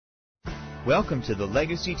Welcome to the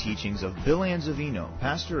legacy teachings of Bill Anzavino,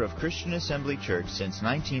 pastor of Christian Assembly Church since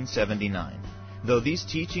 1979. Though these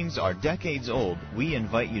teachings are decades old, we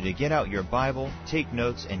invite you to get out your Bible, take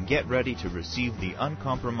notes, and get ready to receive the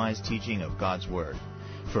uncompromised teaching of God's Word.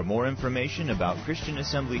 For more information about Christian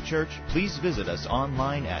Assembly Church, please visit us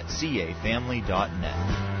online at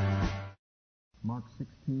cafamily.net. Mark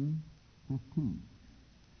 16:15.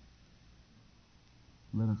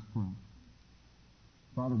 Let us pray.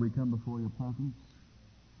 Father, we come before your presence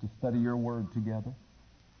to study your word together,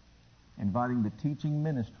 inviting the teaching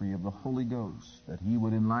ministry of the Holy Ghost, that he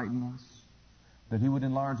would enlighten us, that he would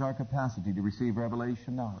enlarge our capacity to receive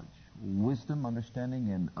revelation, knowledge, wisdom,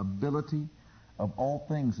 understanding, and ability of all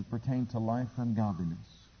things that pertain to life and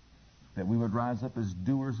godliness, that we would rise up as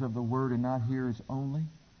doers of the word and not hearers only.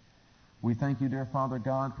 We thank you, dear Father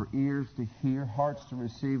God, for ears to hear, hearts to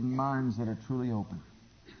receive, minds that are truly open.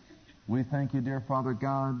 We thank you, dear Father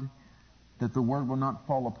God, that the word will not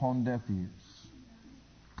fall upon deaf ears.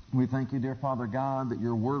 We thank you, dear Father God, that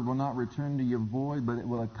your word will not return to you void, but it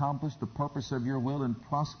will accomplish the purpose of your will and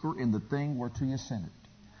prosper in the thing whereto you sent it.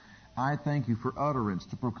 I thank you for utterance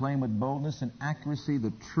to proclaim with boldness and accuracy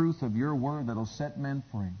the truth of your word that will set men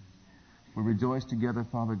free. We rejoice together,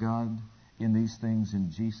 Father God, in these things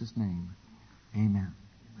in Jesus' name. Amen.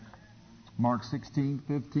 Mark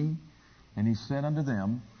 16:15, and he said unto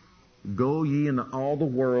them, Go ye into all the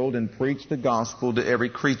world and preach the gospel to every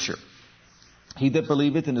creature. He that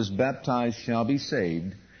believeth and is baptized shall be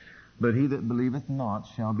saved, but he that believeth not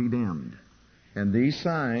shall be damned. And these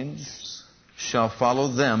signs shall follow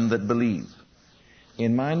them that believe.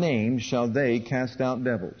 In my name shall they cast out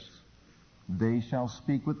devils. They shall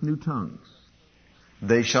speak with new tongues.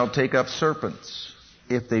 They shall take up serpents.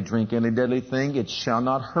 If they drink any deadly thing, it shall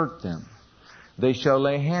not hurt them. They shall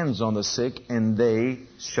lay hands on the sick, and they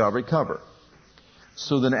shall recover.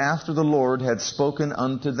 So then after the Lord had spoken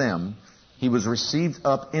unto them, he was received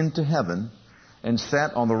up into heaven, and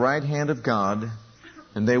sat on the right hand of God.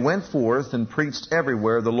 And they went forth and preached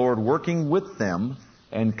everywhere, the Lord working with them,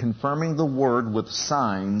 and confirming the word with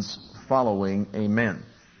signs following. Amen.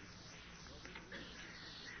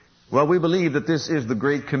 Well, we believe that this is the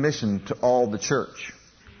Great Commission to all the church,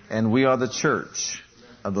 and we are the church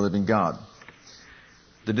of the living God.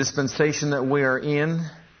 The dispensation that we are in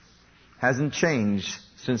hasn't changed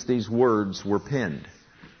since these words were penned.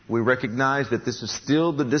 We recognize that this is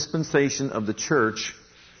still the dispensation of the church,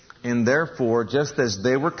 and therefore, just as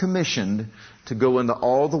they were commissioned to go into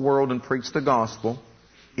all the world and preach the gospel,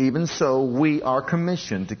 even so we are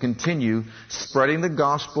commissioned to continue spreading the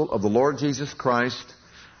gospel of the Lord Jesus Christ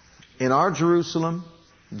in our Jerusalem,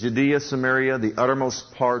 Judea, Samaria, the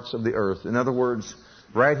uttermost parts of the earth. In other words,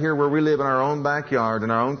 right here where we live in our own backyard,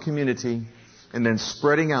 in our own community, and then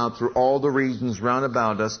spreading out through all the regions round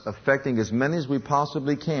about us, affecting as many as we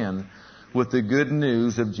possibly can with the good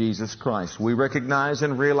news of Jesus Christ. We recognize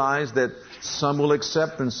and realize that some will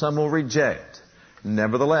accept and some will reject.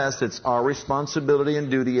 Nevertheless, it's our responsibility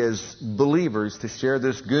and duty as believers to share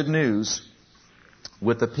this good news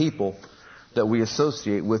with the people that we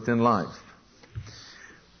associate with in life.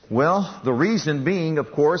 Well, the reason being,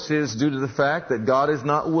 of course, is due to the fact that God is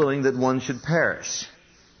not willing that one should perish.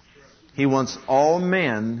 He wants all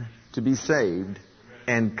men to be saved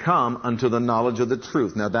and come unto the knowledge of the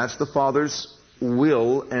truth. Now, that's the Father's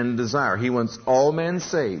will and desire. He wants all men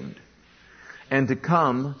saved and to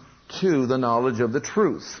come to the knowledge of the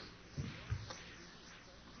truth.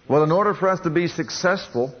 Well, in order for us to be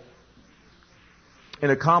successful in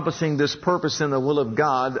accomplishing this purpose in the will of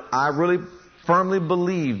God, I really firmly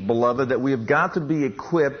believe, beloved, that we have got to be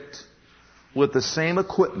equipped with the same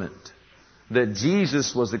equipment that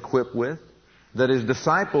Jesus was equipped with, that his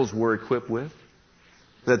disciples were equipped with,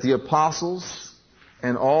 that the apostles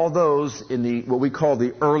and all those in the what we call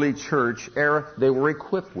the early church era, they were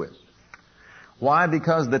equipped with. Why?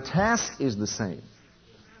 Because the task is the same.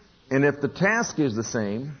 And if the task is the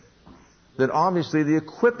same, then obviously the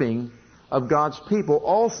equipping of God's people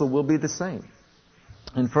also will be the same.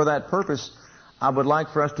 And for that purpose, I would like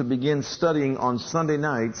for us to begin studying on Sunday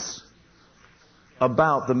nights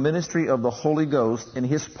about the ministry of the Holy Ghost and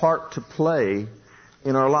his part to play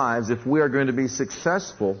in our lives if we are going to be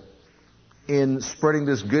successful in spreading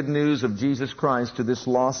this good news of Jesus Christ to this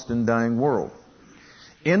lost and dying world.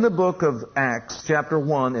 In the book of Acts, chapter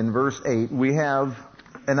 1 and verse 8, we have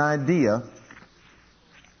an idea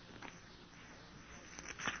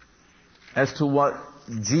as to what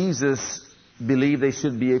Jesus believed they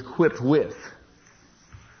should be equipped with.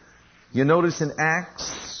 You notice in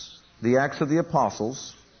Acts, the Acts of the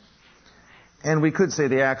Apostles, and we could say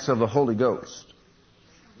the Acts of the Holy Ghost,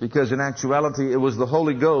 because in actuality it was the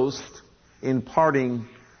Holy Ghost imparting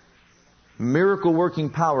miracle-working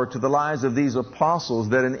power to the lives of these apostles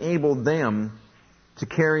that enabled them to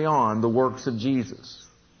carry on the works of Jesus.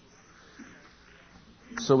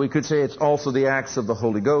 So we could say it's also the acts of the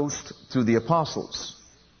Holy Ghost through the apostles.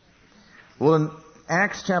 Well, in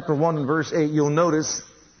Acts chapter 1 and verse 8, you'll notice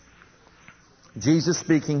Jesus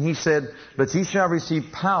speaking, He said, "But ye shall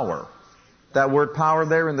receive power." That word power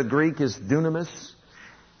there in the Greek is dunamis.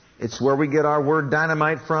 It's where we get our word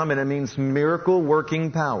dynamite from, and it means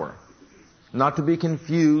miracle-working power. Not to be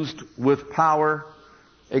confused with power,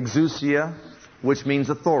 exousia, which means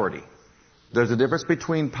authority. There's a difference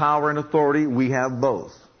between power and authority. We have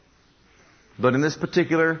both. But in this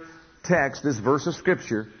particular text, this verse of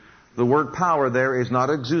Scripture, the word power there is not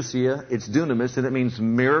exousia, it's dunamis, and it means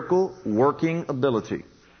miracle-working ability.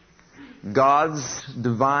 God's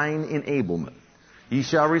divine enablement. Ye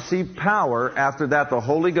shall receive power. After that, the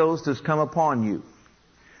Holy Ghost has come upon you.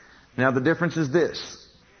 Now, the difference is this.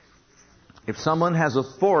 If someone has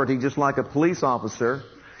authority, just like a police officer,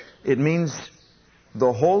 it means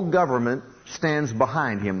the whole government stands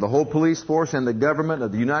behind him. The whole police force and the government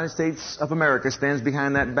of the United States of America stands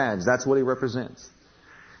behind that badge. That's what he represents.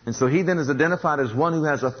 And so he then is identified as one who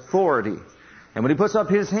has authority. And when he puts up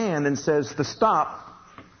his hand and says to stop,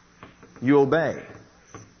 you obey.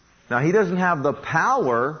 Now, he doesn't have the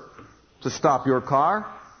power to stop your car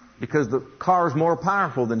because the car is more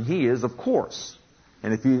powerful than he is, of course.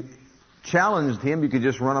 And if you challenged him, you could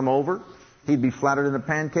just run him over. He'd be flattered in a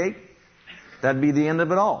pancake. That'd be the end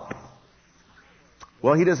of it all.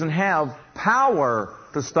 Well, he doesn't have power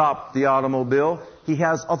to stop the automobile. He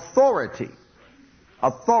has authority.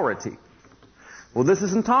 Authority. Well, this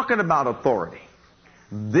isn't talking about authority.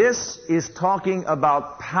 This is talking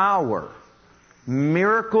about power,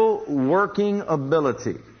 miracle working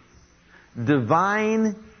ability,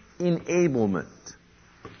 divine enablement.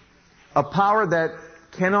 A power that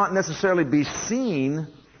cannot necessarily be seen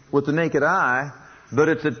with the naked eye, but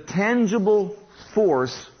it's a tangible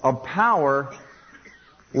force of power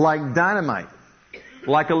like dynamite,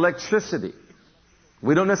 like electricity.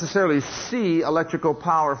 We don't necessarily see electrical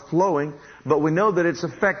power flowing, but we know that it's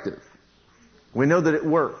effective. We know that it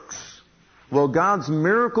works. Well, God's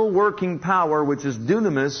miracle-working power, which is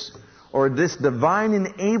dunamis, or this divine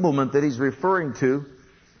enablement that He's referring to,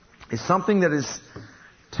 is something that is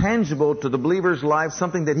tangible to the believer's life,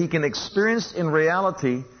 something that he can experience in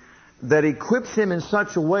reality, that equips him in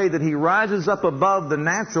such a way that he rises up above the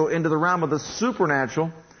natural into the realm of the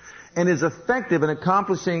supernatural and is effective in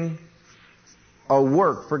accomplishing a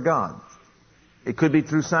work for God. It could be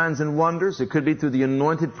through signs and wonders. It could be through the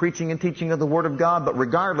anointed preaching and teaching of the Word of God. But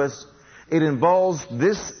regardless, it involves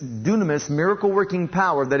this dunamis, miracle-working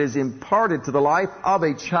power that is imparted to the life of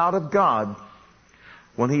a child of God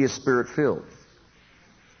when he is Spirit-filled.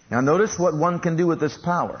 Now notice what one can do with this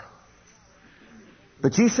power.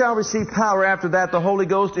 But ye shall receive power. After that, the Holy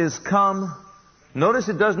Ghost is come. Notice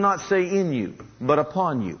it does not say in you, but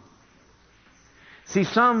upon you. See,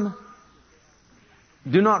 some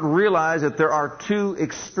do not realize that there are two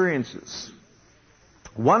experiences.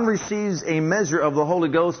 One receives a measure of the Holy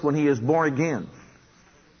Ghost when he is born again.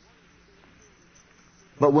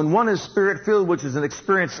 But when one is Spirit-filled, which is an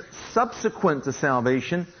experience subsequent to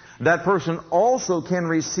salvation, that person also can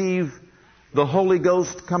receive the Holy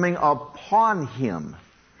Ghost coming upon him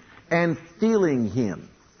and filling him.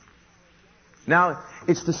 Now,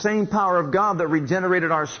 it's the same power of God that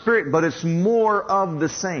regenerated our spirit, but it's more of the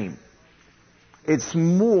same. It's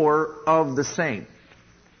more of the same.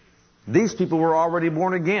 These people were already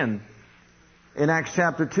born again in Acts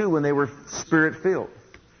chapter 2 when they were Spirit-filled.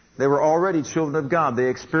 They were already children of God. They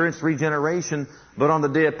experienced regeneration, but on the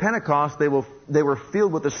day of Pentecost, they were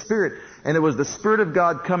filled with the Spirit, and it was the Spirit of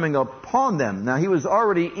God coming upon them. Now, He was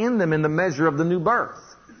already in them in the measure of the new birth.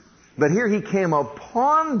 But here He came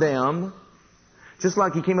upon them just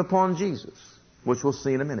like He came upon Jesus, which we'll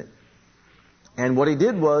see in a minute. And what He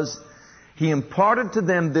did was, He imparted to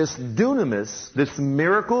them this dunamis, this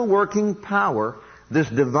miracle-working power, this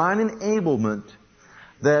divine enablement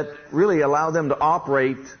that really allowed them to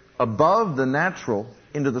operate above the natural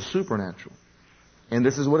into the supernatural. And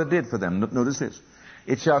this is what it did for them. Notice this.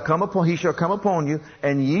 He shall come upon you,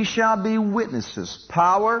 and ye shall be witnesses.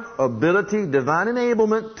 Power, ability, divine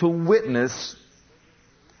enablement to witness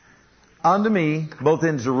unto me, both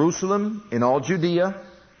in Jerusalem, in all Judea,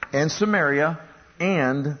 and Samaria,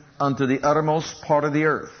 and unto the uttermost part of the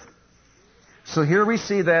earth. So here we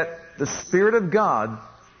see that the Spirit of God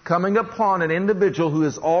coming upon an individual who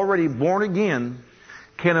is already born again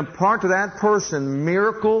can impart to that person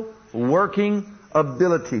miracle working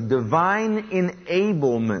ability, divine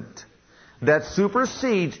enablement that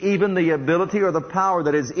supersedes even the ability or the power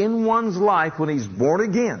that is in one's life when he's born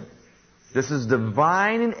again. This is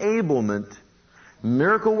divine enablement,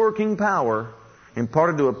 miracle-working power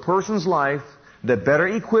imparted to a person's life that better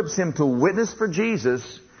equips him to witness for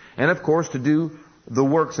Jesus and, of course, to do the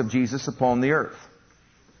works of Jesus upon the earth.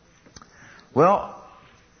 Well,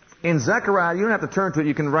 in Zechariah, you don't have to turn to it.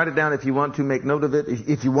 You can write it down if you want to, make note of it.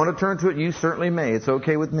 If you want to turn to it, you certainly may. It's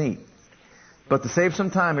okay with me. But to save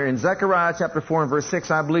some time here, in Zechariah chapter 4 and verse 6,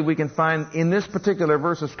 I believe we can find in this particular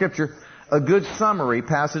verse of Scripture a good summary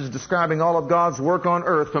passage describing all of God's work on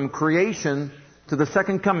earth from creation to the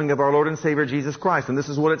second coming of our Lord and Savior Jesus Christ. And this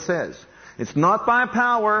is what it says. It's not by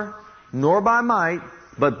power, nor by might,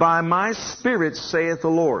 but by my Spirit, saith the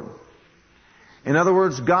Lord. In other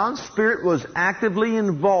words, God's Spirit was actively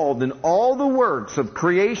involved in all the works of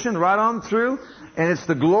creation right on through. And it's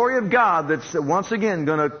the glory of God that's once again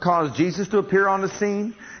going to cause Jesus to appear on the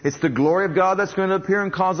scene. It's the glory of God that's going to appear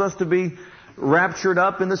and cause us to be raptured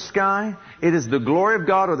up in the sky. It is the glory of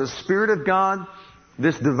God or the Spirit of God,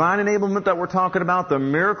 this divine enablement that we're talking about, the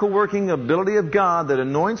miracle-working ability of God that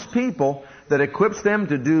anoints people, that equips them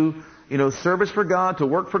to do, service for God, to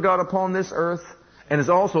work for God upon this earth, and is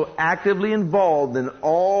also actively involved in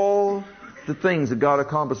all the things that God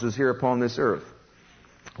accomplishes here upon this earth.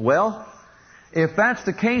 Well, if that's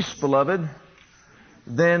the case, beloved,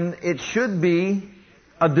 then it should be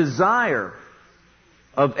a desire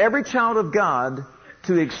of every child of God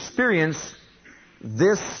to experience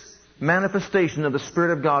this manifestation of the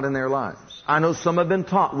Spirit of God in their lives. I know some have been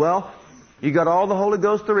taught, well, you got all the Holy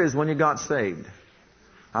Ghost there is when you got saved.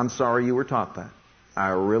 I'm sorry you were taught that.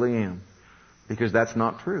 I really am. Because that's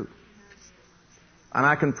not true. And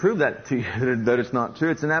I can prove that to you, that it's not true.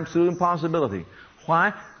 It's an absolute impossibility.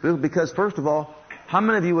 Why? Because, first of all, how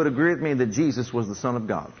many of you would agree with me that Jesus was the Son of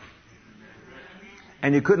God?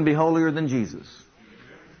 And you couldn't be holier than Jesus.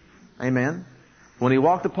 Amen? When He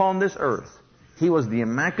walked upon this earth, He was the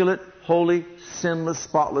immaculate, holy, sinless,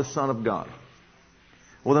 spotless Son of God.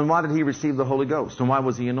 Well, then why did He receive the Holy Ghost? And why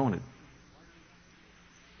was He anointed?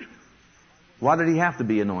 Why did He have to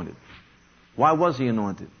be anointed? Why was He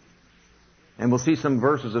anointed? And we'll see some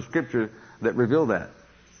verses of Scripture that reveal that.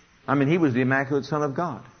 I mean, He was the immaculate Son of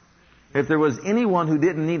God. If there was anyone who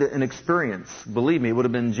didn't need an experience, believe me, it would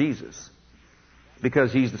have been Jesus.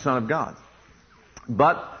 Because He's the Son of God.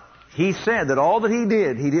 But He said that all that He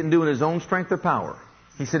didn't do in His own strength or power.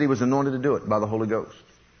 He said He was anointed to do it by the Holy Ghost.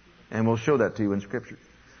 And we'll show that to you in Scripture.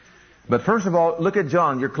 But first of all, look at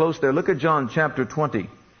John. You're close there. Look at John chapter 20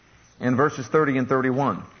 and verses 30 and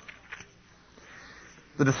 31.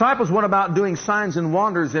 The disciples went about doing signs and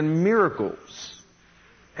wonders and miracles.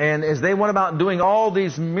 And as they went about doing all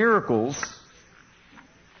these miracles,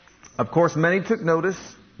 of course, many took notice.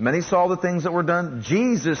 Many saw the things that were done.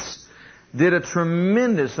 Jesus did a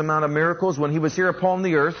tremendous amount of miracles when He was here upon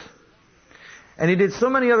the earth. And He did so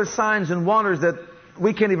many other signs and wonders that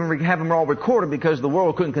we can't even have them all recorded because the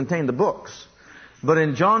world couldn't contain the books. But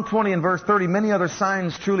in John 20 and verse 30, many other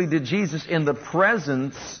signs truly did Jesus in the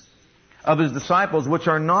presence of His disciples, which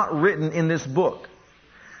are not written in this book.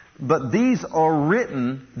 But these are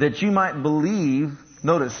written that you might believe.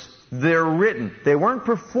 Notice, they're written. They weren't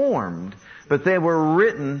performed, but they were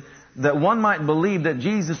written that one might believe that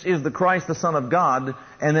Jesus is the Christ, the Son of God,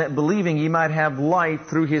 and that believing ye might have life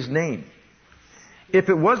through His name. If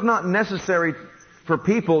it was not necessary for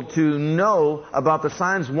people to know about the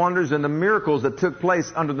signs, wonders, and the miracles that took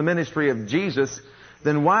place under the ministry of Jesus,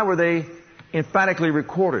 then why were they emphatically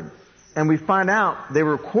recorded? And we find out they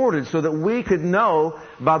were recorded so that we could know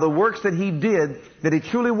by the works that He did that He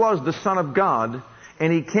truly was the Son of God,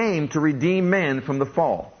 and He came to redeem man from the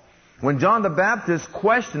fall. When John the Baptist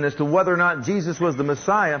questioned as to whether or not Jesus was the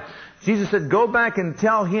Messiah, Jesus said, go back and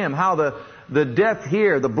tell him how the deaf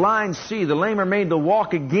hear, the blind see, the lame are made to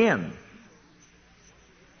walk again.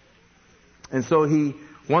 And so He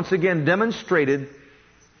once again demonstrated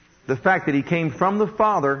the fact that He came from the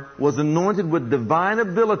Father, was anointed with divine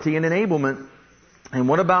ability and enablement, and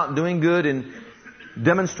went about doing good and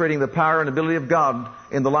demonstrating the power and ability of God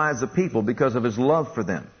in the lives of people because of His love for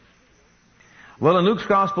them. Well, in Luke's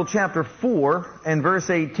Gospel chapter 4 and verse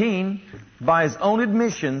 18, by His own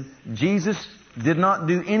admission, Jesus did not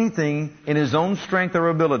do anything in His own strength or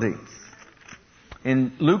ability.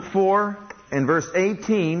 In Luke 4 and verse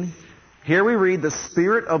 18, here we read, the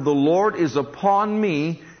Spirit of the Lord is upon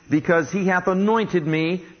me, because He hath anointed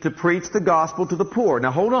me to preach the gospel to the poor.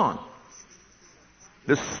 Now hold on.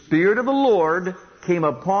 The Spirit of the Lord came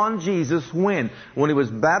upon Jesus when? When He was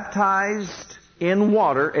baptized in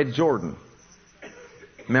water at Jordan.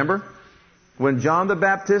 Remember? When John the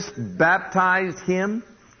Baptist baptized Him,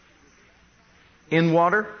 in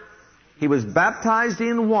water. He was baptized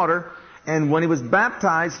in water. And when he was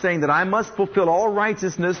baptized, saying that I must fulfill all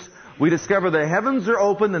righteousness, we discover the heavens are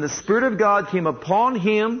opened and the Spirit of God came upon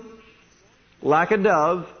him like a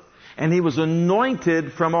dove, and he was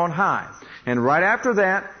anointed from on high. And right after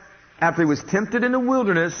that, after he was tempted in the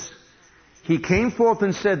wilderness, he came forth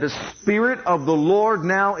and said, the Spirit of the Lord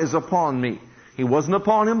now is upon me. He wasn't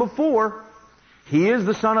upon him before. He is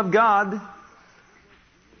the Son of God.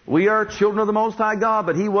 We are children of the Most High God,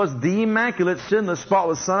 but he was the immaculate, sinless,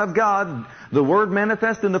 spotless Son of God, the Word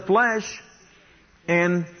manifest in the flesh.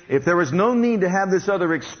 And if there was no need to have this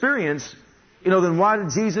other experience, then why did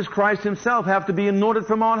Jesus Christ himself have to be anointed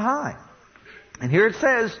from on high? And here it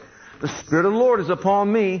says, the Spirit of the Lord is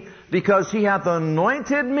upon me, because he hath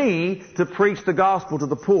anointed me to preach the gospel to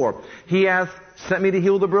the poor. He hath sent me to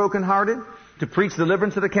heal the brokenhearted, to preach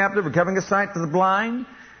deliverance to the captive, recovering of sight to the blind,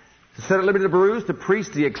 to set at liberty the bruised, to preach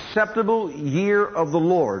the acceptable year of the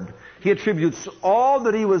Lord. He attributes all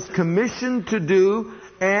that he was commissioned to do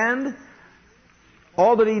and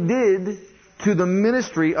all that he did to the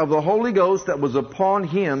ministry of the Holy Ghost that was upon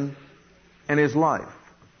him and his life.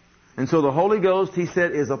 And so the Holy Ghost, he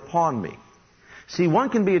said, is upon me. See, one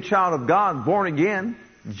can be a child of God, born again,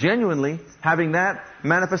 genuinely, having that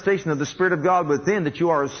manifestation of the Spirit of God within, that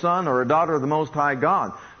you are a son or a daughter of the Most High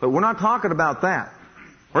God. But we're not talking about that.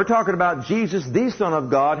 We're talking about Jesus, the Son of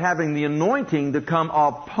God, having the anointing to come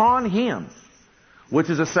upon him, which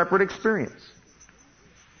is a separate experience.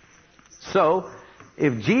 So,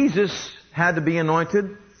 if Jesus had to be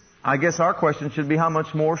anointed, I guess our question should be, how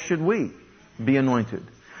much more should we be anointed?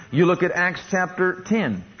 You look at Acts chapter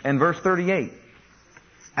 10 and verse 38.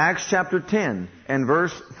 Acts chapter 10 and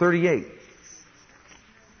verse 38.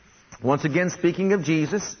 Once again, speaking of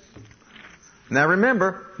Jesus. Now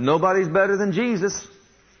remember, nobody's better than Jesus.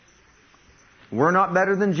 We're not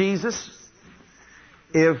better than Jesus.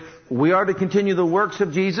 If we are to continue the works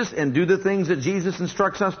of Jesus and do the things that Jesus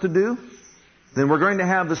instructs us to do, then we're going to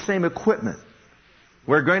have the same equipment.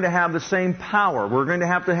 We're going to have the same power. We're going to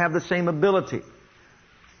have the same ability.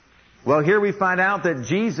 Well, here we find out that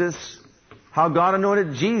Jesus, how God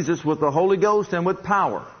anointed Jesus with the Holy Ghost and with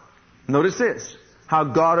power. Notice this. How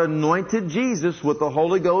God anointed Jesus with the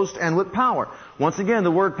Holy Ghost and with power. Once again, the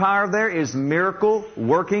word power there is miracle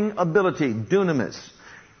working ability, dunamis,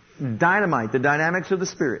 dynamite, the dynamics of the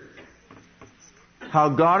Spirit. How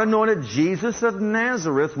God anointed Jesus of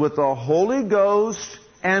Nazareth with the Holy Ghost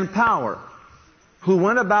and power, who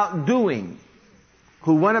went about doing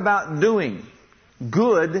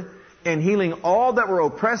good and healing all that were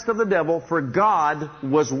oppressed of the devil, for God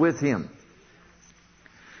was with him.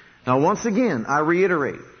 Now once again, I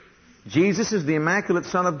reiterate, Jesus is the immaculate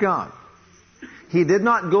Son of God. He did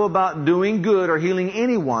not go about doing good or healing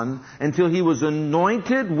anyone until he was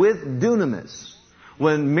anointed with dunamis.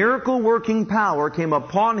 When miracle-working power came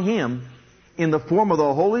upon him in the form of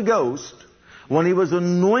the Holy Ghost, when he was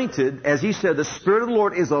anointed, as he said, the Spirit of the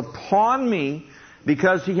Lord is upon me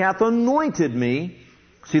because he hath anointed me.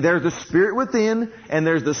 See, there's the Spirit within and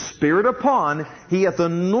there's the Spirit upon. He hath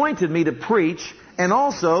anointed me to preach, and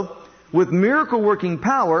also with miracle-working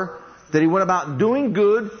power that he went about doing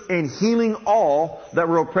good and healing all that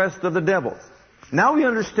were oppressed of the devil. Now we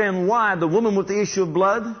understand why the woman with the issue of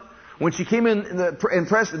blood, when she came in and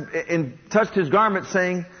pressed and touched his garment,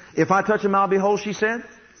 saying, "If I touch him, I'll be whole," she said.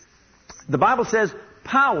 The Bible says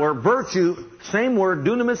power, virtue, same word,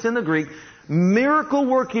 dunamis in the Greek,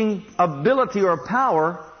 miracle-working ability or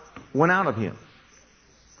power went out of him.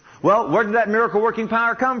 Well, where did that miracle-working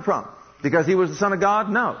power come from? Because he was the Son of God?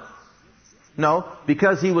 No,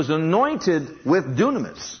 because he was anointed with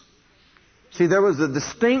dunamis. See, there was a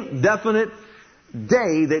distinct, definite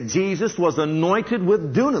day that Jesus was anointed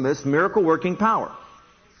with dunamis, miracle-working power.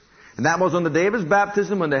 And that was on the day of his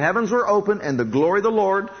baptism, when the heavens were open and the glory of the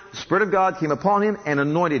Lord, the Spirit of God, came upon him and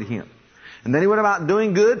anointed him. And then he went about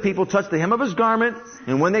doing good. People touched the hem of his garment,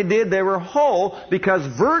 and when they did, they were whole, because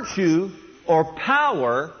virtue or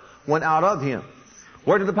power went out of him.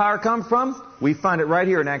 Where did the power come from? We find it right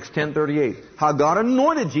here in Acts 10:38. How God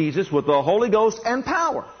anointed Jesus with the Holy Ghost and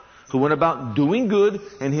power, who went about doing good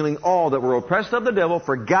and healing all that were oppressed of the devil,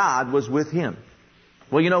 for God was with him.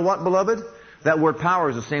 Well, you know what, beloved? That word power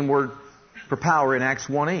is the same word for power in Acts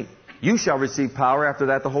 1:8. You shall receive power after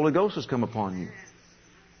that the Holy Ghost has come upon you.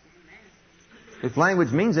 If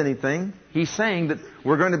language means anything, he's saying that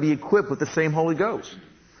we're going to be equipped with the same Holy Ghost.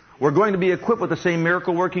 We're going to be equipped with the same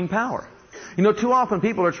miracle-working power. You know, too often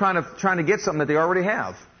people are trying to get something that they already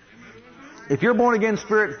have. If you're born again,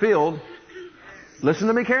 Spirit-filled, listen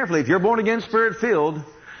to me carefully. If you're born again, Spirit-filled,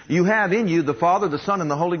 you have in you the Father, the Son, and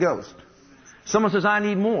the Holy Ghost. Someone says, "I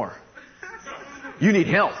need more." you need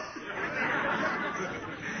help.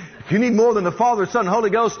 If you need more than the Father, Son, and Holy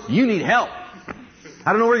Ghost, you need help.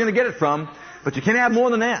 I don't know where you're going to get it from, but you can't have more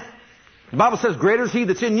than that. The Bible says, greater is He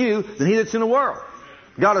that's in you than he that's in the world.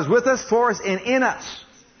 God is with us, for us, and in us.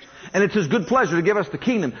 And it's His good pleasure to give us the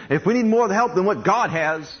kingdom. If we need more help than what God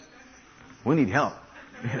has, we need help.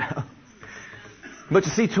 You know? But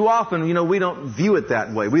you see, too often, we don't view it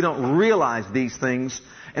that way. We don't realize these things.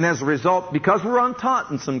 And as a result, because we're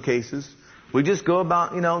untaught in some cases, we just go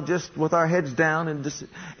about, just with our heads down and just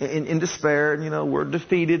in despair. And, we're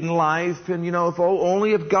defeated in life. And,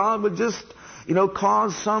 only if God would just,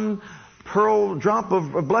 cause some pearl drop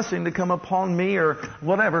of blessing to come upon me or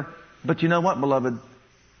whatever. But you know what, beloved?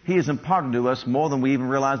 He has imparted to us more than we even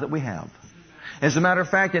realize that we have. As a matter of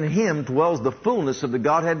fact, in Him dwells the fullness of the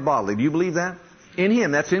Godhead bodily. Do you believe that? In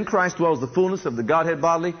Him, that's in Christ, dwells the fullness of the Godhead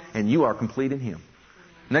bodily, and you are complete in Him.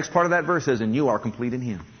 Next part of that verse says, and you are complete in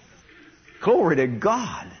Him. Glory to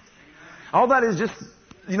God. All that is just,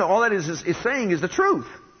 all that is saying is the truth.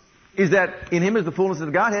 Is that in Him is the fullness of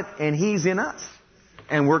the Godhead, and He's in us.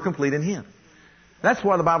 And we're complete in Him. That's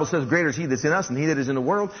why the Bible says, greater is He that's in us than he that is in the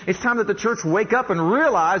world. It's time that the church wake up and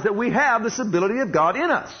realize that we have this ability of God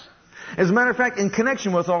in us. As a matter of fact, in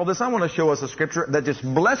connection with all this, I want to show us a scripture that just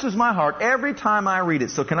blesses my heart every time I read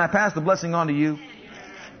it. So can I pass the blessing on to you?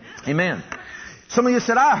 Amen. Some of you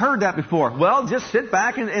said, I heard that before. Well, just sit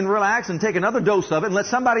back and relax and take another dose of it and let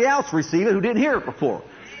somebody else receive it who didn't hear it before.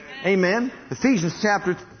 Amen. Ephesians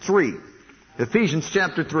chapter 3. Ephesians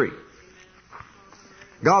chapter 3.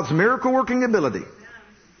 God's miracle working ability.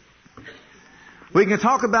 We can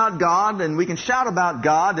talk about God and we can shout about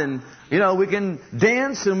God and, we can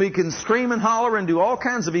dance and we can scream and holler and do all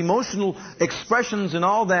kinds of emotional expressions and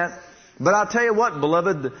all that. But I'll tell you what,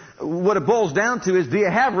 beloved, what it boils down to is, do you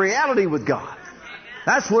have reality with God?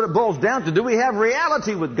 That's what it boils down to. Do we have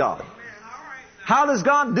reality with God? How does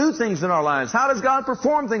God do things in our lives? How does God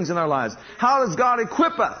perform things in our lives? How does God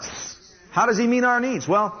equip us? How does He meet our needs?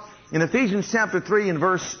 Well, in Ephesians chapter 3 and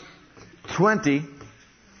verse 20,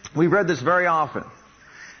 we've read this very often.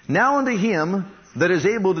 Now unto Him that is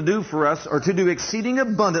able to do for us, or to do exceeding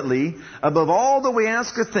abundantly, above all that we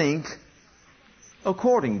ask or think,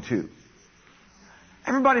 according to.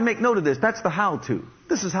 Everybody make note of this. That's the how to.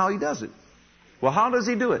 This is how He does it. Well, how does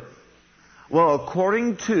He do it? Well,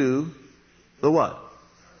 according to the what?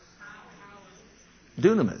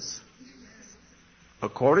 Dunamis.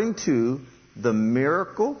 According to the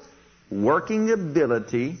miracle working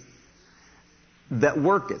ability that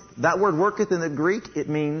worketh. That word worketh in the Greek, it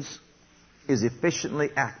means is efficiently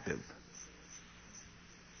active.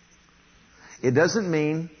 It doesn't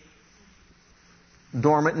mean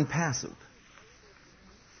dormant and passive.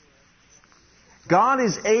 God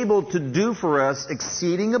is able to do for us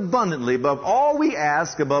exceeding abundantly above all we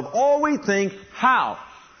ask, above all we think. How?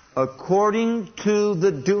 According to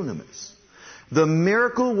the dunamis. The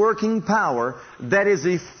miracle working power that is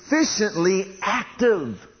efficiently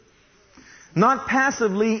active. Not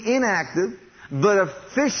passively inactive, but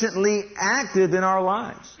efficiently active in our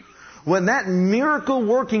lives. When that miracle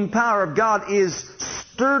working power of God is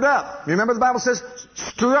stirred up. Remember the Bible says,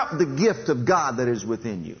 stir up the gift of God that is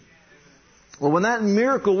within you. Well, when that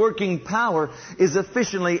miracle working power is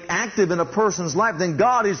efficiently active in a person's life, then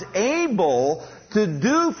God is able to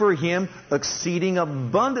do for him exceeding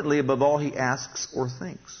abundantly above all he asks or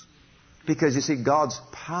thinks. Because you see, God's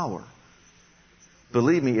power,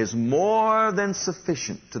 believe me, is more than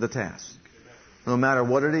sufficient to the task. No matter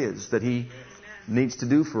what it is that He needs to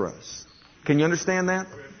do for us. Can you understand that?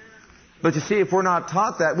 But you see, if we're not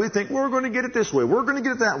taught that, we think, we're going to get it this way, we're going to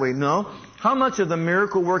get it that way. No. How much of the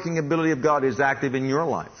miracle working ability of God is active in your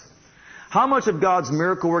life? How much of God's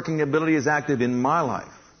miracle working ability is active in my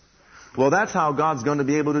life? Well, that's how God's going to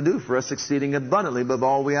be able to do for us exceeding abundantly above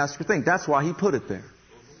all we ask or think. That's why He put it there.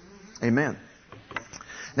 Amen.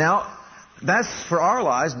 Now, that's for our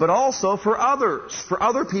lives, but also for others, for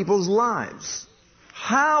other people's lives.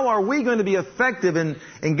 How are we going to be effective in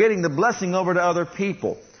getting the blessing over to other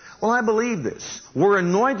people? Well, I believe this. We're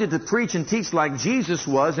anointed to preach and teach like Jesus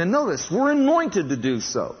was, and notice, we're anointed to do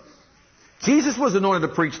so. Jesus was anointed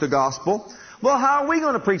to preach the gospel. Well, how are we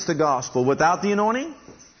going to preach the gospel? Without the anointing?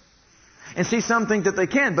 And see, some think that they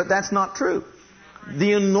can, but that's not true.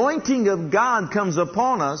 The anointing of God comes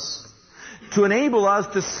upon us to enable us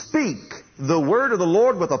to speak the word of the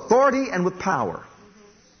Lord with authority and with power.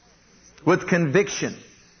 With conviction.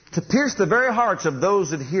 To pierce the very hearts of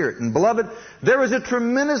those that hear it. And beloved, there is a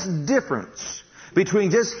tremendous difference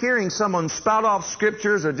between just hearing someone spout off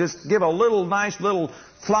scriptures or just give a nice little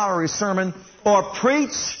flowery sermon, or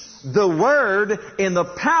preach the word in the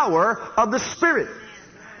power of the Spirit.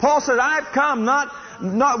 Paul said, I've come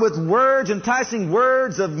not with words, enticing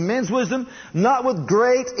words of men's wisdom, not with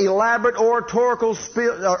great, elaborate oratorical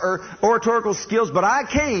skills, but I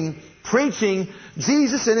came preaching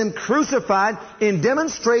Jesus and Him crucified in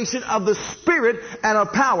demonstration of the Spirit and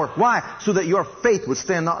of power. Why? So that your faith would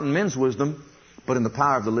stand not in men's wisdom, but in the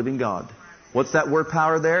power of the living God. What's that word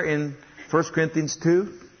power there in 1 Corinthians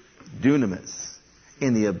 2? Dunamis.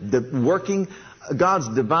 In the working, God's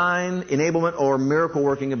divine enablement or miracle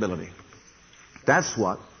working ability. That's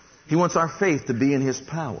what. He wants our faith to be in His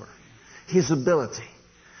power, His ability.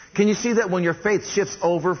 Can you see that when your faith shifts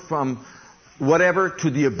over from whatever to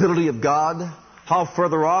the ability of God, how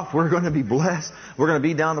further off we're going to be blessed? We're going to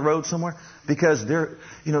be down the road somewhere? Because dear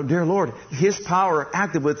Lord, His power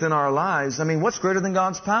active within our lives. I mean, what's greater than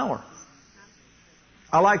God's power?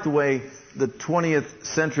 I like the way the 20th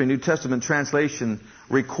century New Testament translation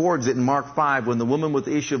records it in Mark 5 when the woman with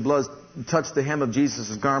the issue of blood touched the hem of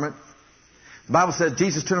Jesus' garment. The Bible says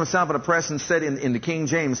Jesus turned Himself on a press and said in the King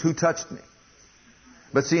James, "Who touched me?"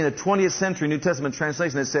 But see, in a 20th century New Testament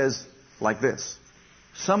translation it says like this: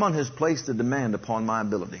 "Someone has placed a demand upon my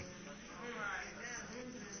ability."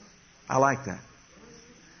 I like that.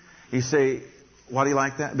 You say, why do you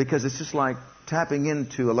like that? Because it's just like tapping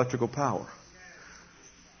into electrical power.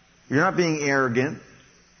 You're not being arrogant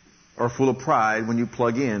or full of pride when you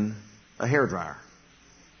plug in a hairdryer,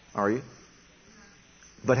 are you?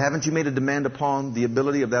 But haven't you made a demand upon the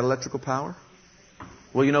ability of that electrical power?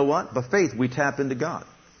 Well, you know what? By faith, we tap into God.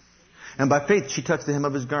 And by faith, she touched the hem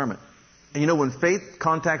of His garment. And you know, when faith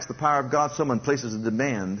contacts the power of God, someone places a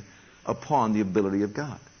demand upon the ability of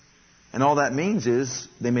God. And all that means is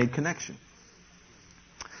they made connection.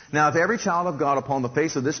 Now, if every child of God upon the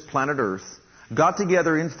face of this planet Earth got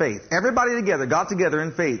together in faith, everybody together got together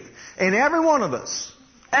in faith, and every one of us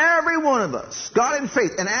got in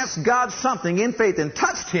faith and asked God something in faith and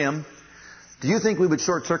touched Him, do you think we would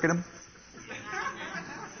short-circuit Him?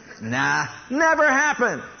 Nah, never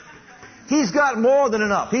happen. He's got more than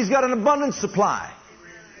enough. He's got an abundant supply.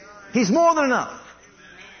 He's more than enough.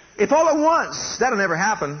 If all at once, that'll never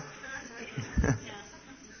happen.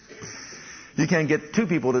 You can't get two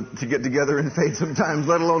people to get together in faith sometimes,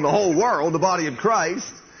 let alone the whole world, the body of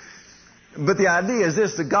Christ. But the idea is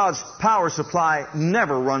this, that God's power supply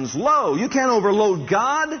never runs low. You can't overload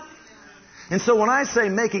God. And so when I say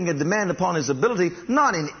making a demand upon His ability,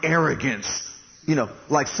 not in arrogance,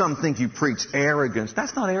 like some think you preach arrogance.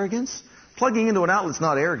 That's not arrogance. Plugging into an outlet's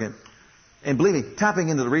not arrogant. And believe me, tapping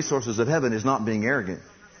into the resources of heaven is not being arrogant.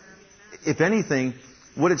 If anything,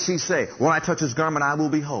 what did she say? When I touch His garment, I will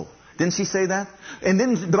be whole. Didn't she say that? And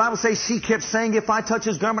then the Bible says she kept saying, if I touch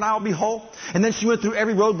His garment, I will be whole. And then she went through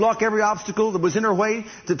every roadblock, every obstacle that was in her way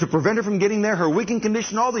to prevent her from getting there. Her weakened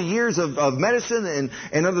condition, all the years of medicine and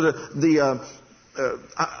under the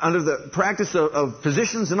practice of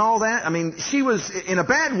physicians and all that. I mean, she was in a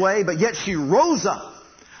bad way, but yet she rose up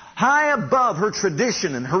high above her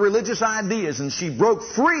tradition and her religious ideas, and she broke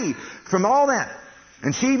free from all that.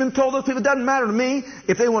 And she even told those people, it doesn't matter to me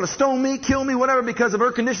if they want to stone me, kill me, whatever, because of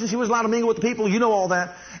her condition. She was allowed to mingle with the people. You know all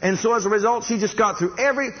that. And so as a result, she just got through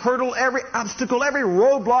every hurdle, every obstacle, every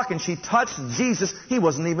roadblock, and she touched Jesus. He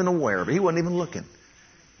wasn't even aware of it. He wasn't even looking.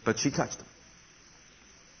 But she touched Him.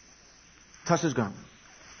 Touched His garment.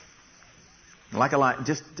 Like a live,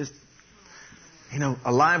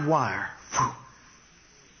 a live wire. Whew.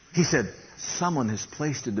 He said, someone has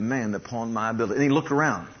placed a demand upon my ability. And he looked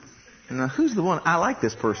around. And now, who's the one? I like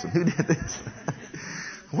this person. Who did this?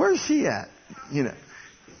 Where's she at?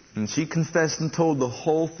 And she confessed and told the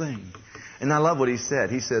whole thing. And I love what he said.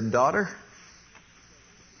 He said, daughter,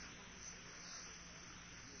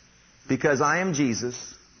 because I am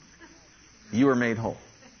Jesus, you are made whole.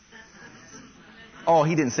 Oh,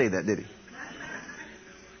 he didn't say that, did he?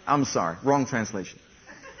 I'm sorry. Wrong translation.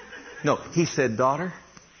 No, he said, daughter,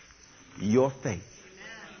 your faith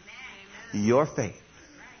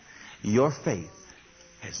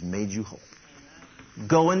has made you whole.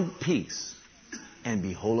 Go in peace and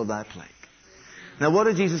be whole of thy plague. Now, what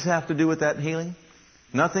did Jesus have to do with that healing?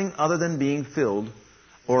 Nothing other than being filled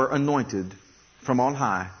or anointed from on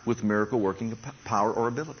high with miracle working power or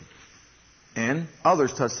ability. And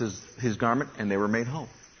others touched his garment and they were made whole.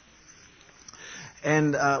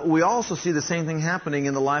 And we also see the same thing happening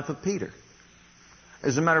in the life of Peter.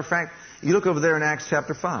 As a matter of fact, you look over there in Acts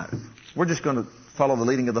chapter 5. We're just going to follow the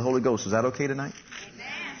leading of the Holy Ghost. Is that okay tonight? Amen.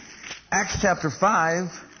 Acts chapter 5,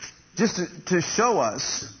 just to show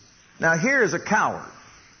us. Now here is a coward.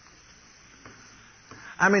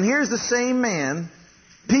 I mean, here's the same man,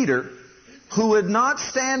 Peter, who would not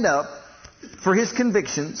stand up for his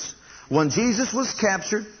convictions when Jesus was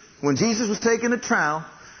captured, when Jesus was taken to trial,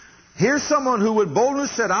 Here's someone who with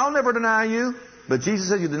boldness said, I'll never deny you. But Jesus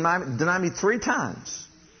said, you deny me 3 times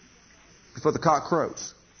before the cock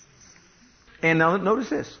crows. And now notice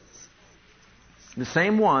this. The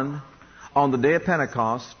same one on the day of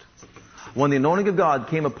Pentecost, when the anointing of God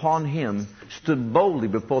came upon him, stood boldly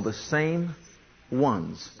before the same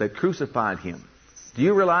ones that crucified him. Do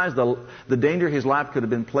you realize the danger his life could have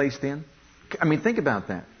been placed in? I mean, think about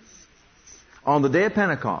that. On the day of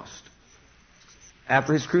Pentecost,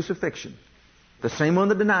 after his crucifixion, the same one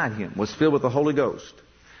that denied him was filled with the Holy Ghost.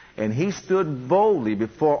 And he stood boldly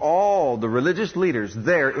before all the religious leaders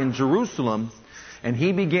there in Jerusalem, and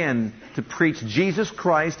he began to preach Jesus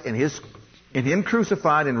Christ and Him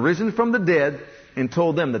crucified and risen from the dead, and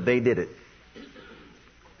told them that they did it.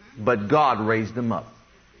 But God raised him up.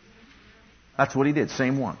 That's what he did,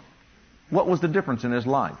 same one. What was the difference in his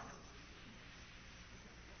life?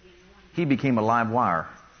 He became a live wire.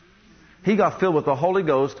 He got filled with the Holy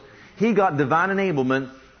Ghost. He got divine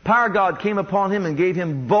enablement. Power of God came upon him and gave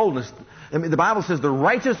him boldness. I mean, the Bible says the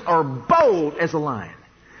righteous are bold as a lion.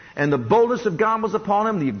 And the boldness of God was upon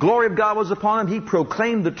him. The glory of God was upon him. He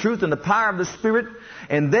proclaimed the truth and the power of the Spirit.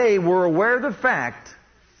 And they were aware of the fact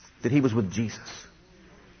that he was with Jesus.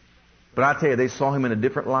 But I tell you, they saw him in a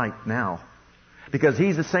different light now. Because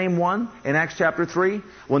he's the same one in Acts chapter 3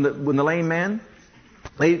 when the lame man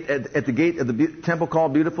at the gate of the temple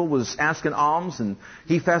called Beautiful was asking alms, and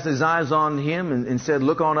he fastened his eyes on him and said,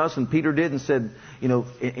 look on us. And Peter did, and said,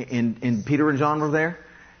 and Peter and John were there.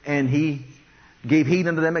 And he gave heed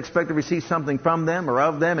unto them, expect to receive something from them or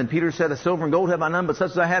of them. And Peter said, a silver and gold have I none, but such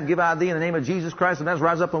as I have give I thee in the name of Jesus Christ. And as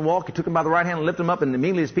rise up and walk, he took him by the right hand and lifted him up, and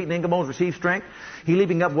immediately his feet and ankle bones received strength. He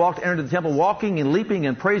leaping up walked, entered the temple, walking and leaping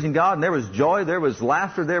and praising God. And there was joy, there was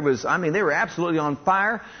laughter, they were absolutely on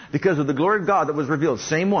fire because of the glory of God that was revealed.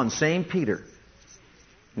 Same one, same Peter.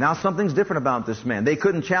 Now something's different about this man. They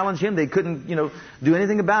couldn't challenge him. They couldn't, do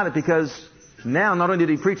anything about it, because now not only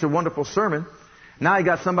did he preach a wonderful sermon, now he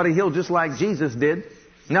got somebody healed just like Jesus did.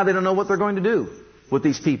 Now they don't know what they're going to do with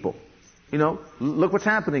these people. Look what's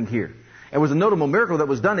happening here. It was a notable miracle that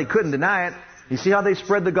was done. They couldn't deny it. You see how they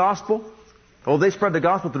spread the gospel? Oh, they spread the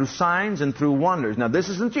gospel through signs and through wonders. Now this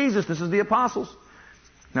isn't Jesus. This is the apostles.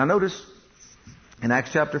 Now notice in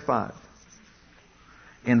Acts chapter 5.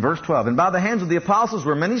 In verse 12, and by the hands of the apostles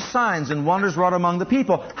were many signs and wonders wrought among the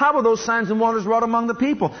people. How were those signs and wonders wrought among the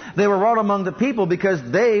people? They were wrought among the people because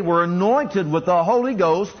they were anointed with the Holy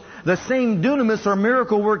Ghost, the same dunamis or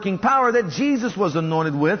miracle working power that Jesus was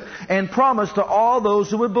anointed with and promised to all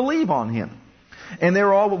those who would believe on Him. And they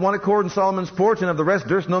were all with one accord in Solomon's porch, and of the rest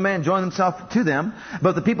durst no man join himself to them.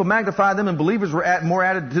 But the people magnified them, and believers were more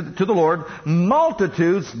added to the Lord.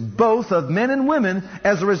 Multitudes, both of men and women,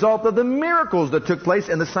 as a result of the miracles that took place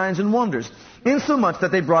and the signs and wonders. Insomuch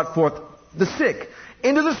that they brought forth the sick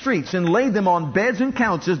into the streets and laid them on beds and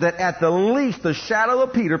couches, that at the least the shadow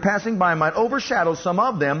of Peter passing by might overshadow some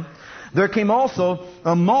of them. There came also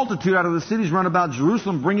a multitude out of the cities round about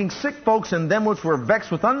Jerusalem, bringing sick folks and them which were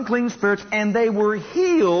vexed with unclean spirits, and they were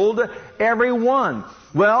healed, every one.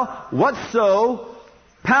 Well, what's so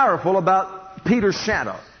powerful about Peter's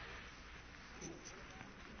shadow?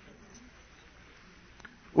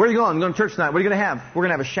 Where are you going? I'm going to church tonight. What are you going to have? We're going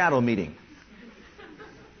to have a shadow meeting.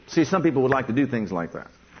 See, some people would like to do things like that.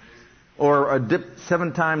 Or a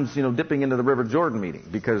 7 times, dipping into the River Jordan meeting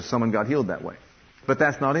because someone got healed that way. But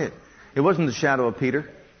that's not it. It wasn't the shadow of Peter.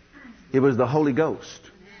 It was the Holy Ghost.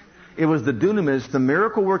 It was the dunamis, the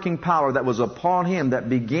miracle-working power that was upon him that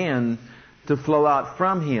began to flow out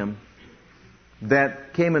from him,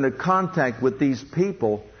 that came into contact with these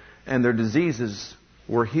people, and their diseases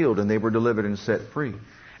were healed and they were delivered and set free.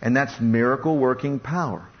 And that's miracle-working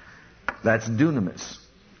power. That's dunamis.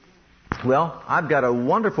 Well, I've got a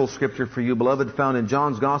wonderful scripture for you, beloved, found in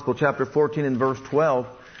John's Gospel, chapter 14 and verse 12.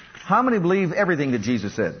 How many believe everything that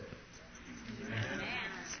Jesus said?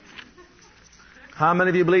 How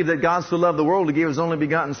many of you believe that God so loved the world, He gave His only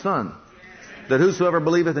begotten Son, that whosoever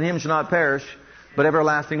believeth in Him shall not perish, but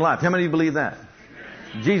everlasting life? How many of you believe that?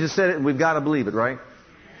 Jesus said it, and we've got to believe it, right?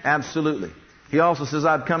 Absolutely. He also says,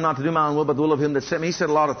 I've come not to do my own will, but the will of Him that sent me. He said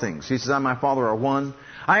a lot of things. He says, I and my Father are one.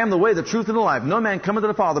 I am the way, the truth, and the life. No man cometh to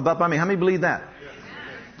the Father but by me. How many believe that?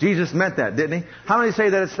 Jesus meant that, didn't He? How many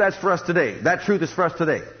say that that's for us today? That truth is for us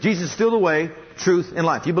today. Jesus is still the way, truth, and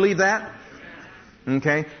life. You believe that?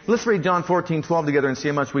 Okay. Let's read John 14:12 together and see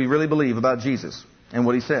how much we really believe about Jesus and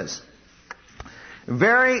what He says.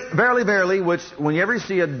 Verily, verily, which whenever you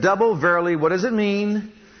see a double verily, what does it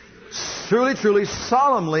mean? Truly, truly,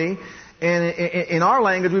 solemnly. And in our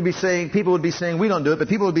language, people would be saying, we don't do it, but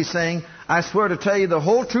people would be saying, I swear to tell you the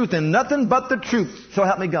whole truth and nothing but the truth. So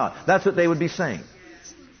help me God. That's what they would be saying.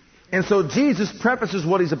 And so Jesus prefaces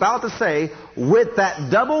what He's about to say with that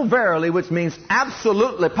double verily, which means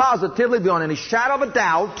absolutely, positively, beyond any shadow of a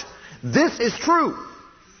doubt, this is true.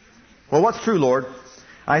 Well, what's true, Lord?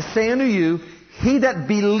 I say unto you, he that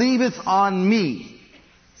believeth on me.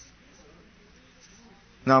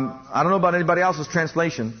 Now, I don't know about anybody else's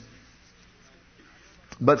translation,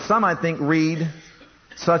 but some, I think, read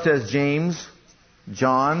such as James,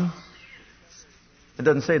 John. It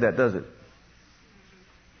doesn't say that, does it?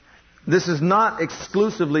 This is not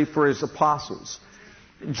exclusively for His apostles.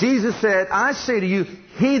 Jesus said, I say to you,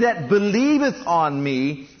 he that believeth on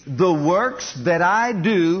me, the works that I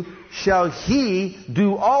do, shall he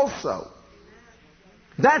do also.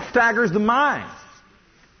 That staggers the mind.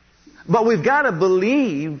 But we've got to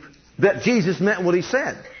believe that Jesus meant what He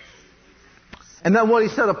said. And that what He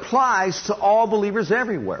said applies to all believers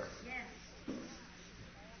everywhere.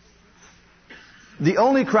 The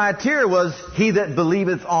only criteria was, he that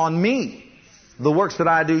believeth on me, the works that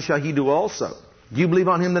I do shall he do also. Do you believe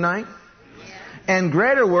on Him tonight? And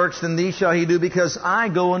greater works than these shall he do, because I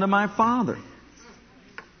go unto my Father.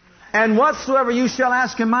 And whatsoever you shall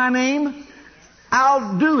ask in my name,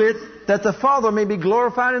 I'll do it, that the Father may be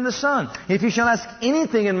glorified in the Son. If you shall ask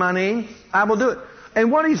anything in my name, I will do it.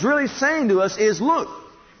 And what He's really saying to us is, look,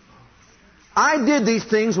 I did these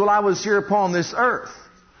things while I was here upon this earth.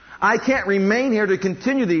 I can't remain here to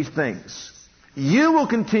continue these things. You will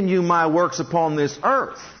continue my works upon this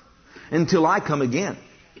earth until I come again.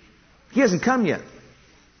 He hasn't come yet.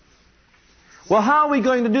 Well, how are we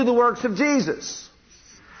going to do the works of Jesus?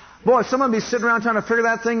 Boy, someone will be sitting around trying to figure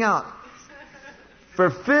that thing out.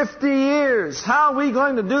 For 50 years, how are we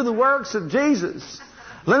going to do the works of Jesus?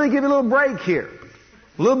 Let me give you a little break here.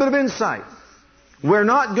 A little bit of insight. We're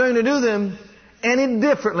not going to do them any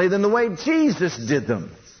differently than the way Jesus did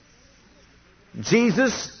them.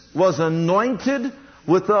 Jesus was anointed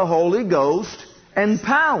with the Holy Ghost and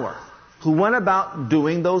power, who went about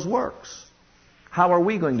doing those works. How are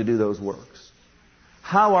we going to do those works?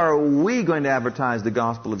 How are we going to advertise the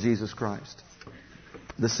gospel of Jesus Christ?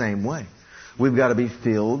 The same way. We've got to be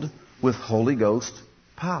filled with Holy Ghost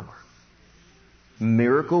power.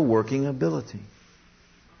 Miracle working ability.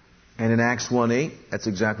 And in Acts 1:8, that's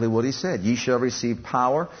exactly what He said. Ye shall receive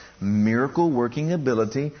power, miracle working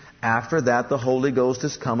ability. After that, the Holy Ghost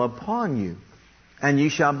has come upon you. And ye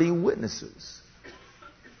shall be witnesses.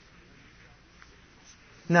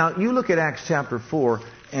 Now, you look at Acts chapter 4,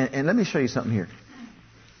 and let me show you something here.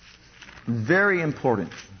 Very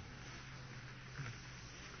important.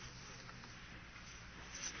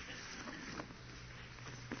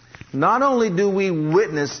 Not only do we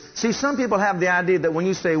witness... See, some people have the idea that when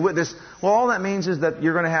you say witness, well, all that means is that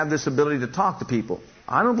you're going to have this ability to talk to people.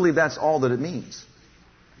 I don't believe that's all that it means.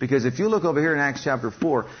 Because if you look over here in Acts chapter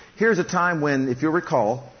 4, here's a time when, if you'll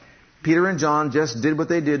recall, Peter and John just did what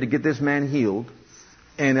they did to get this man healed.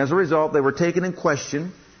 And as a result, they were taken in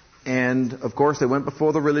question. And, of course, they went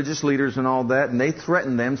before the religious leaders and all that. And they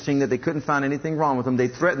threatened them, seeing that they couldn't find anything wrong with them. They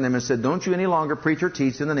threatened them and said, don't you any longer preach or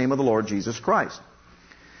teach in the name of the Lord Jesus Christ.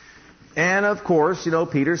 And, of course,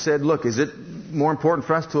 Peter said, look, is it more important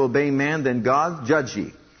for us to obey man than God? Judge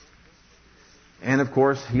ye. And, of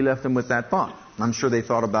course, he left them with that thought. I'm sure they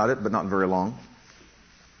thought about it, but not very long.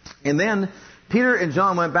 And then Peter and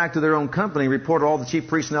John went back to their own company and reported all the chief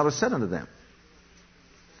priests and elders said unto them.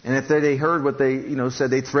 And if they heard what they, said,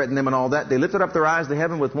 they threatened them and all that, they lifted up their eyes to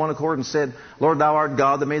heaven with one accord and said, Lord, Thou art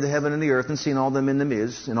God that made the heaven and the earth, and seen all them in them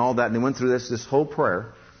is, and all that. And they went through this whole prayer.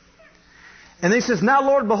 And he says, Now,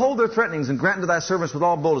 Lord, behold their threatenings, and grant unto Thy servants with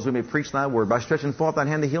all boldness we may preach Thy word. By stretching forth Thine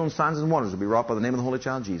hand, the healing signs and wonders will be wrought by the name of the Holy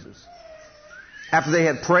Child Jesus. After they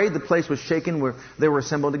had prayed, the place was shaken where they were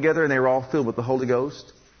assembled together, and they were all filled with the Holy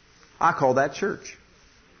Ghost. I call that church.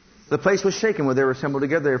 The place was shaken where they were assembled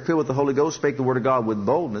together. They were filled with the Holy Ghost, spake the word of God with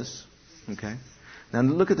boldness. Okay. Now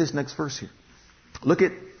look at this next verse here. Look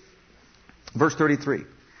at verse 33.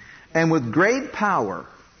 And with great power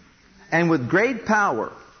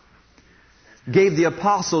gave the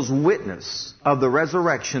apostles witness of the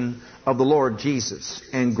resurrection of the Lord Jesus,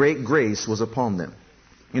 and great grace was upon them.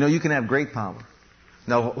 You can have great power.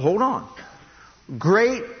 Now, hold on.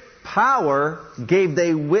 Great power gave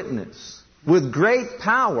they witness. With great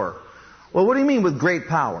power. Well, what do you mean with great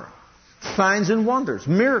power? Signs and wonders,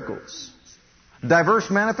 miracles, diverse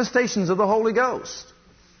manifestations of the Holy Ghost.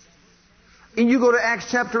 And you go to Acts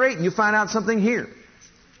chapter 8 and you find out something here.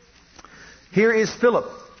 Here is Philip.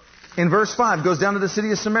 In verse 5, goes down to the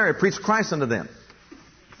city of Samaria, preached Christ unto them.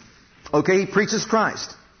 Okay, he preaches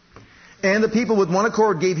Christ. And the people with one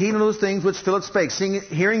accord gave heed unto those things which Philip spake,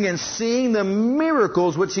 hearing and seeing the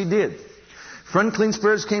miracles which he did. Unclean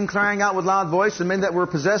spirits came crying out with loud voice, and men that were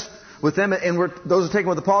possessed with them, and those who taken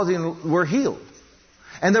with the palsy, and were healed.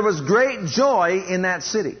 And there was great joy in that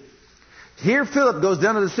city. Here Philip goes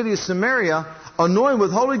down to the city of Samaria, anointed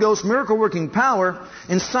with Holy Ghost, miracle-working power,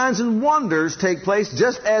 and signs and wonders take place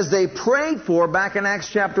just as they prayed for back in Acts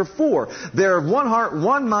chapter 4. They're of one heart,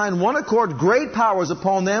 one mind, one accord, great power was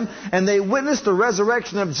upon them, and they witnessed the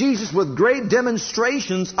resurrection of Jesus with great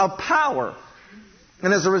demonstrations of power.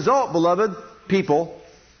 And as a result, beloved people,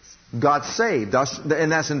 got saved.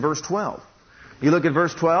 And that's in verse 12. You look at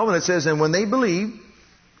verse 12, and it says, and when they believed,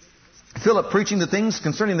 Philip preaching the things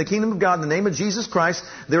concerning the kingdom of God in the name of Jesus Christ,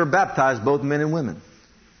 they were baptized, both men and women.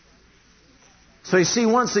 So you see,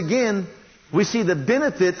 once again, we see the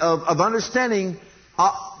benefit of understanding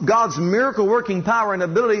God's miracle-working power and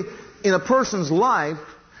ability in a person's life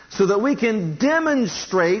so that we can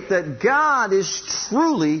demonstrate that God is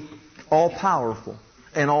truly all-powerful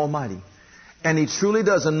and almighty. And He truly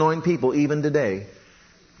does anoint people even today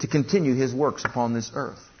to continue His works upon this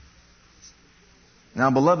earth. Now,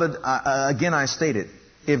 beloved, again I state it.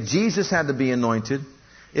 If Jesus had to be anointed,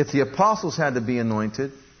 if the apostles had to be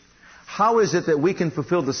anointed, how is it that we can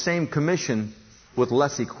fulfill the same commission with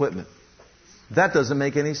less equipment? That doesn't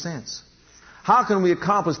make any sense. How can we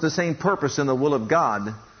accomplish the same purpose in the will of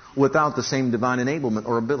God without the same divine enablement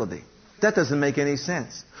or ability? That doesn't make any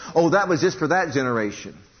sense. Oh, that was just for that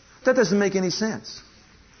generation. That doesn't make any sense.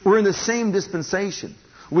 We're in the same dispensation.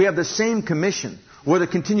 We have the same commission. We're to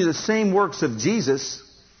continue the same works of Jesus.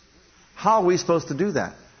 How are we supposed to do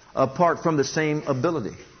that apart from the same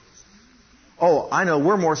ability? Oh, I know,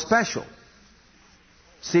 we're more special.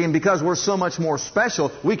 See, and because we're so much more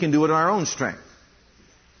special, we can do it in our own strength.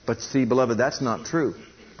 But see, beloved, that's not true.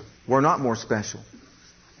 We're not more special.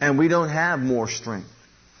 And we don't have more strength.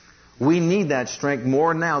 We need that strength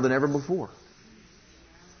more now than ever before.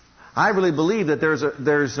 I really believe that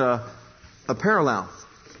there's a parallel.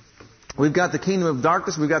 We've got the kingdom of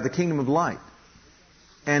darkness, we've got the kingdom of light.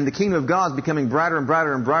 And the kingdom of God is becoming brighter and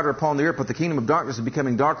brighter and brighter upon the earth, but the kingdom of darkness is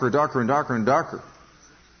becoming darker and darker and darker and darker.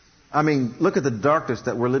 I mean, look at the darkness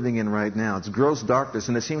that we're living in right now. It's gross darkness,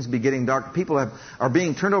 and it seems to be getting darker. People are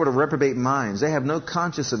being turned over to reprobate minds. They have no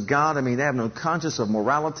conscience of God. I mean, they have no conscience of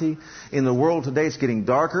morality. In the world today, it's getting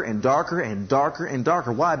darker and darker and darker and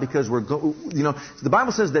darker. Why? Because the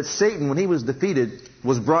Bible says that Satan, when he was defeated,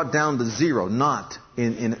 was brought down to zero. Not.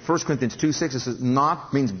 In 1 Corinthians 2:6, it says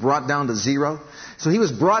not means brought down to zero. So he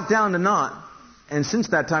was brought down to naught, and since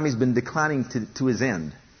that time he's been declining to his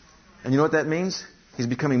end. And you know what that means? He's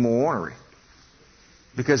becoming more ornery.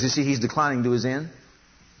 Because you see, he's declining to his end.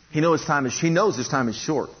 He knows his time is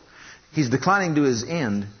short. He's declining to his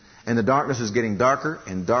end, and the darkness is getting darker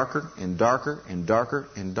and darker and darker and darker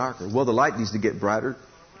and darker. Well, the light needs to get brighter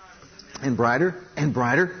and brighter and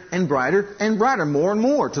brighter and brighter and brighter, more and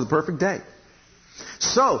more to the perfect day.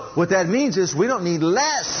 So, what that means is we don't need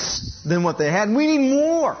less than what they had. We need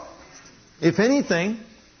more. If anything,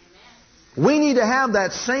 we need to have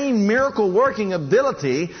that same miracle-working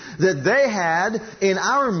ability that they had in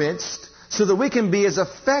our midst so that we can be as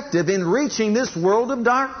effective in reaching this world of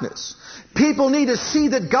darkness. People need to see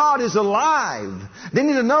that God is alive. They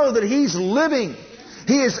need to know that He's living.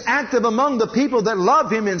 He is active among the people that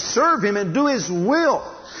love Him and serve Him and do His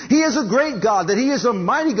will. He is a great God, that He is a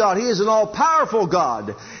mighty God. He is an all-powerful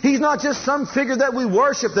God. He's not just some figure that we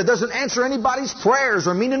worship that doesn't answer anybody's prayers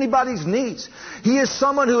or meet anybody's needs. He is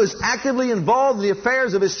someone who is actively involved in the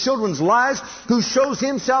affairs of His children's lives, who shows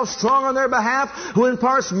Himself strong on their behalf, who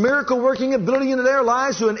imparts miracle-working ability into their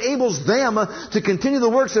lives, who enables them to continue the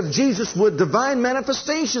works of Jesus with divine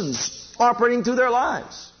manifestations operating through their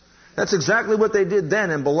lives. That's exactly what they did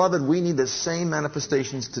then. And beloved, we need the same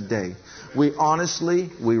manifestations today. We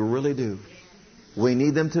really do. We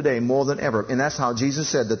need them today more than ever. And that's how Jesus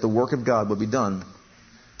said that the work of God would be done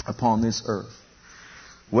upon this earth.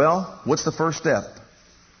 Well, what's the first step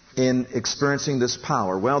in experiencing this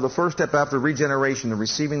power? Well, the first step after regeneration and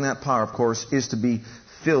receiving that power, of course, is to be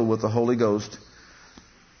filled with the Holy Ghost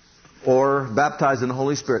or baptized in the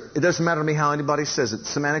Holy Spirit. It doesn't matter to me how anybody says it.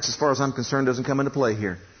 Semantics, as far as I'm concerned, doesn't come into play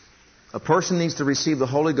here. A person needs to receive the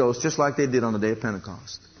Holy Ghost just like they did on the day of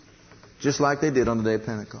Pentecost. Just like they did on the day of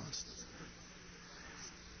Pentecost.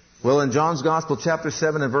 Well, in John's Gospel, chapter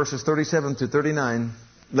 7 and verses 37 to 39,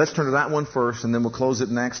 let's turn to that one first, and then we'll close it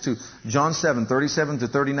in Acts 2. John 7, 37 to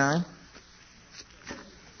 39.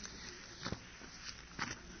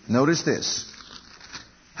 Notice this.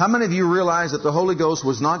 How many of you realize that the Holy Ghost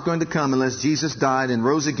was not going to come unless Jesus died and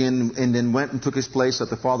rose again and then went and took His place at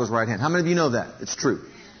the Father's right hand? How many of you know that? It's true.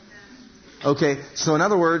 Okay, so in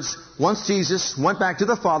other words, once Jesus went back to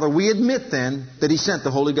the Father, we admit then that He sent the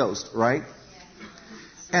Holy Ghost, right?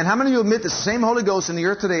 And how many of you admit the same Holy Ghost in the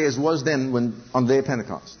earth today as was then when on the day of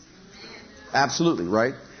Pentecost? Absolutely,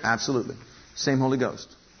 right? Absolutely. Same Holy Ghost.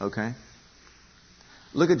 Okay?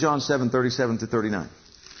 Look at John 7:37-39.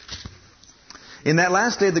 In that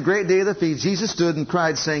last day, the great day of the feast, Jesus stood and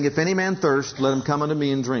cried, saying, If any man thirst, let him come unto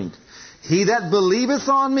me and drink. He that believeth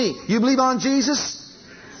on me. You believe on Jesus?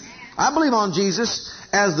 I believe on Jesus.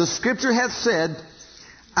 As the Scripture hath said,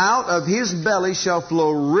 out of his belly shall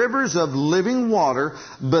flow rivers of living water.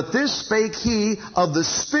 But this spake he of the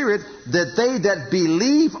Spirit, that they that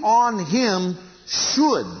believe on him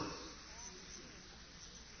should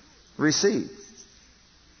receive.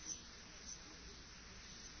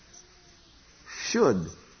 Should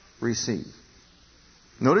receive.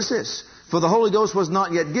 Notice this. For the Holy Ghost was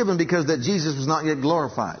not yet given because that Jesus was not yet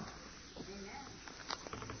glorified.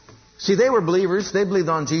 See, they were believers. They believed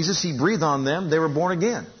on Jesus. He breathed on them. They were born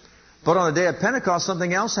again. But on the day of Pentecost,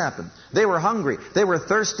 something else happened. They were hungry. They were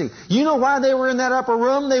thirsty. You know why they were in that upper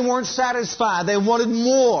room? They weren't satisfied. They wanted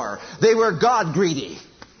more. They were God greedy.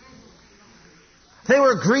 They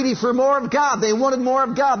were greedy for more of God. They wanted more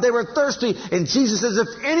of God. They were thirsty. And Jesus says, if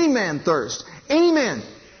any man thirst, any man,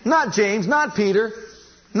 not James, not Peter,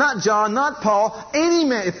 not John, not Paul, any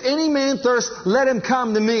man, if any man thirst, let him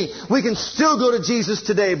come to me. We can still go to Jesus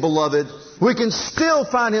today, beloved. We can still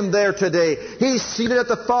find Him there today. He's seated at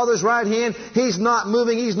the Father's right hand. He's not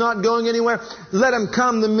moving. He's not going anywhere. Let Him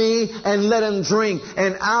come to me and let Him drink.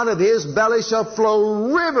 And out of His belly shall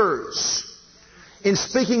flow rivers. In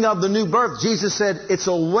speaking of the new birth, Jesus said it's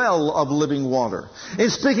a well of living water. In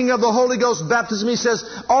speaking of the Holy Ghost baptism, He says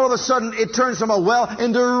all of a sudden it turns from a well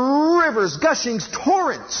into rivers, gushing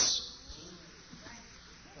torrents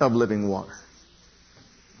of living water.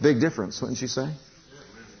 Big difference, wouldn't you say?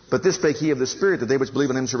 But this spake He of the Spirit, that they which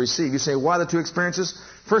believe in Him shall receive. You say, why the two experiences?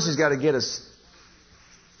 First, He's got to get us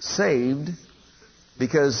saved,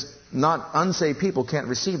 because not unsaved people can't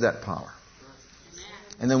receive that power.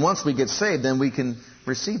 And then once we get saved, then we can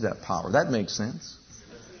receive that power. That makes sense.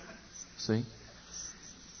 See?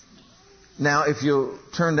 Now, if you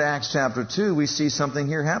turn to Acts chapter 2, we see something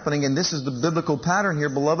here happening. And this is the biblical pattern here,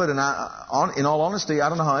 beloved. And in all honesty, I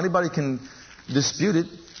don't know how anybody can dispute it.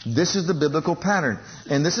 This is the biblical pattern.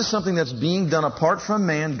 And this is something that's being done apart from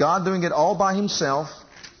man. God doing it all by Himself.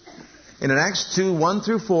 And in Acts 2, 1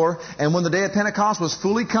 through 4, and when the day of Pentecost was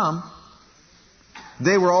fully come,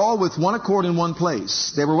 they were all with one accord in one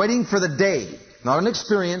place. They were waiting for the day. Not an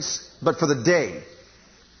experience, but for the day.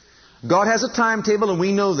 God has a timetable, and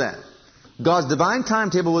we know that. God's divine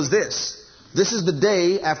timetable was this. This is the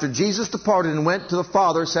day after Jesus departed and went to the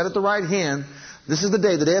Father, sat at the right hand. This is the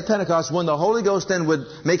day of Pentecost, when the Holy Ghost then would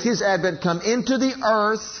make His advent, come into the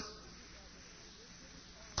earth.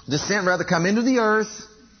 Come into the earth.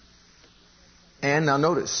 And now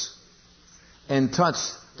notice. And touch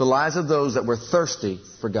the lives of those that were thirsty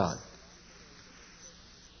for God.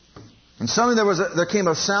 And suddenly there came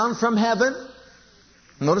a sound from heaven.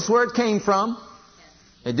 Notice where it came from.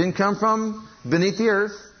 It didn't come from beneath the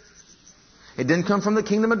earth. It didn't come from the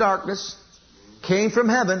kingdom of darkness. It came from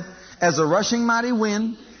heaven as a rushing mighty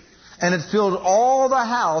wind, and it filled all the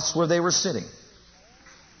house where they were sitting.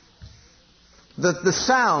 The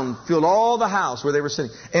sound filled all the house where they were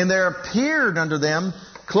sitting. And there appeared unto them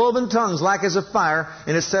cloven tongues like as of fire,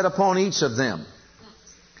 and it set upon each of them.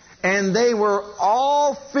 And they were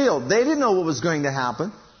all filled. They didn't know what was going to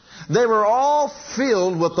happen. They were all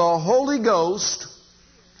filled with the Holy Ghost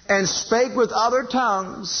and spake with other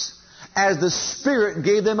tongues as the Spirit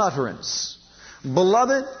gave them utterance.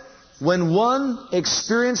 Beloved, when one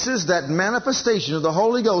experiences that manifestation of the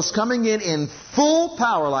Holy Ghost coming in full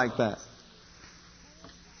power like that,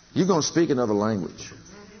 you're going to speak another language.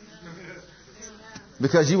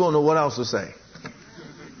 Because you won't know what else to say.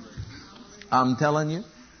 I'm telling you.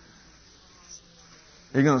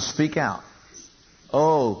 You're going to speak out.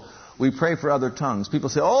 Oh, we pray for other tongues. People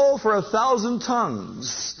say, oh, for 1,000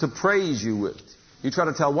 tongues to praise you with. You try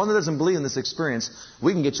to tell one that doesn't believe in this experience,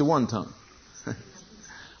 we can get you one tongue.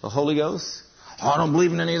 The Holy Ghost? Oh, I don't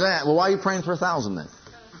believe in any of that. Well, why are you praying for 1,000 then?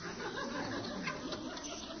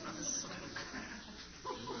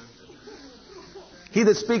 He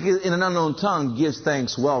that speaketh in an unknown tongue gives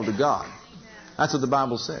thanks well to God. That's what the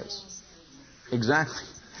Bible says. Exactly.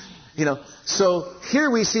 So here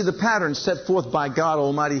we see the pattern set forth by God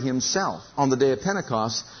Almighty Himself. On the day of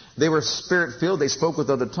Pentecost, they were Spirit-filled. They spoke with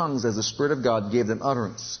other tongues as the Spirit of God gave them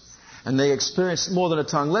utterance. And they experienced more than a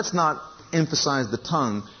tongue. Let's not emphasize the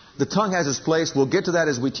tongue. The tongue has its place. We'll get to that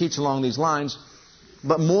as we teach along these lines.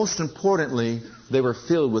 But most importantly, they were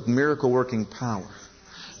filled with miracle-working power.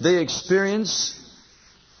 They experienced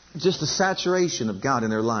just the saturation of God in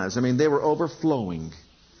their lives. I mean, they were overflowing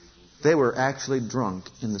They were actually drunk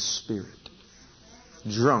in the Spirit.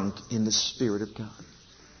 Drunk in the Spirit of God.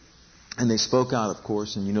 And they spoke out, of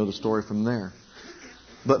course, and you know the story from there.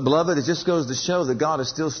 But, beloved, it just goes to show that God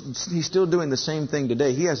is He's still doing the same thing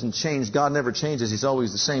today. He hasn't changed. God never changes. He's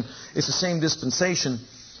always the same. It's the same dispensation.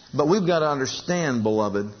 But we've got to understand,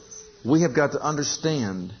 beloved, we have got to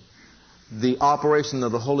understand the operation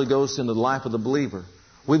of the Holy Ghost in the life of the believer.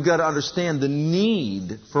 We've got to understand the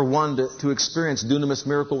need for one to experience dunamis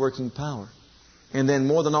miracle working power. And then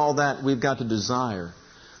more than all that, we've got to desire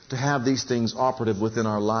to have these things operative within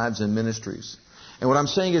our lives and ministries. And what I'm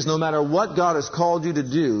saying is, no matter what God has called you to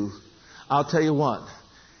do, I'll tell you what,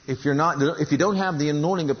 if you don't have the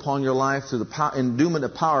anointing upon your life through the endowment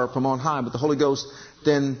of power from on high with the Holy Ghost,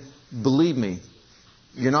 then believe me,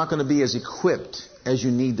 you're not going to be as equipped as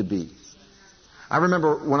you need to be. I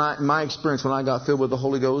remember my experience when I got filled with the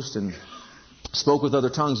Holy Ghost and spoke with other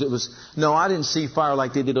tongues, I didn't see fire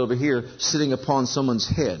like they did over here sitting upon someone's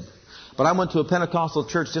head. But I went to a Pentecostal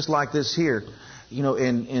church just like this here,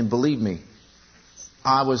 and believe me,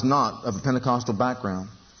 I was not of a Pentecostal background.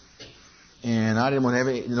 And I didn't want to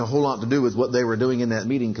have a whole lot to do with what they were doing in that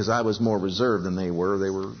meeting because I was more reserved than they were. They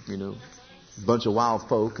were, a bunch of wild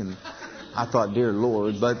folk. And I thought, dear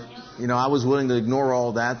Lord. But, I was willing to ignore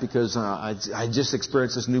all that because I just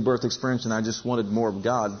experienced this new birth experience and I just wanted more of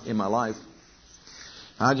God in my life.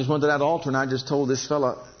 I just went to that altar and I just told this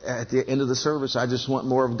fella at the end of the service, I just want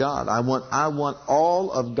more of God. I want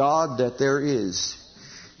all of God that there is.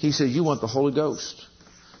 He said, you want the Holy Ghost.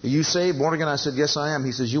 Are you saved, born again? I said, yes, I am.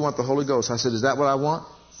 He says, you want the Holy Ghost. I said, is that what I want?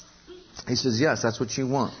 He says, yes, that's what you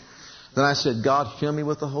want. Then I said, God, fill me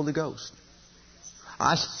with the Holy Ghost.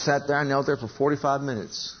 I sat there and knelt there for 45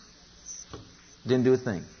 minutes. Didn't do a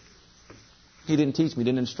thing. He didn't teach me,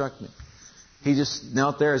 didn't instruct me. He just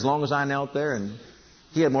knelt there as long as I knelt there, and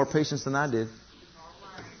he had more patience than I did.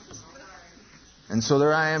 And so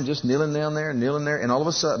there I am, just kneeling down there, and all of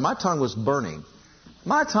a sudden, my tongue was burning.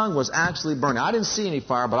 My tongue was actually burning. I didn't see any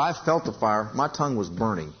fire, but I felt the fire. My tongue was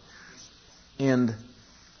burning. And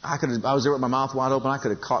I was there with my mouth wide open. I could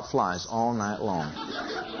have caught flies all night long.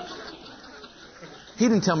 He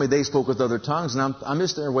didn't tell me they spoke with other tongues, and I'm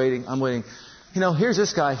just there waiting. I'm waiting. Here's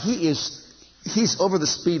this guy. He's over the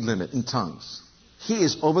speed limit in tongues. He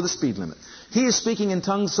is over the speed limit. He is speaking in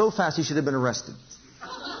tongues so fast he should have been arrested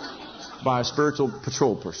by a spiritual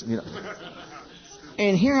patrol person.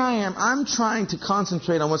 And here I am. I'm trying to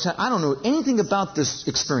concentrate on what's happening. I don't know anything about this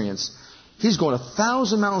experience. He's going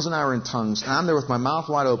 1,000 miles an hour in tongues, and I'm there with my mouth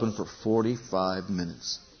wide open for 45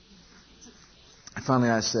 minutes. And finally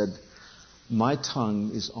I said, my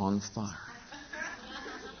tongue is on fire.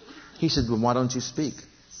 He said, well, why don't you speak?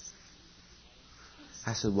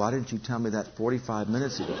 I said, why didn't you tell me that 45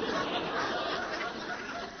 minutes ago?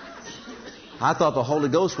 I thought the Holy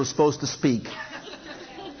Ghost was supposed to speak.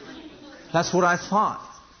 That's what I thought.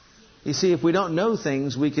 You see, if we don't know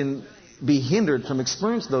things, we can be hindered from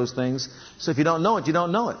experiencing those things. So if you don't know it, you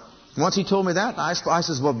don't know it. Once he told me that, I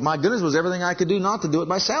says, well, my goodness, was everything I could do not to do it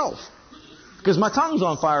myself. Because my tongue's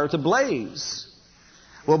on fire. It's ablaze.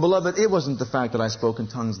 Well, beloved, it wasn't the fact that I spoke in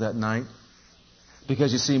tongues that night.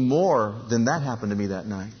 Because you see, more than that happened to me that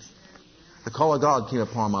night. The call of God came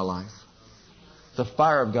upon my life. The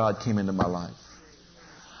fire of God came into my life.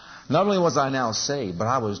 Not only was I now saved, but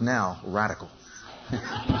I was now radical.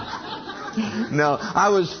 No, I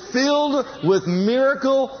was filled with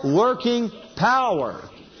miracle working power.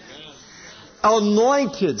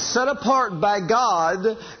 Anointed, set apart by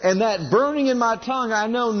God, and that burning in my tongue I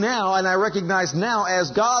know now and I recognize now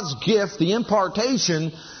as God's gift, the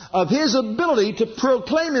impartation of His ability to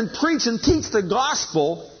proclaim and preach and teach the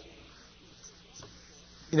gospel,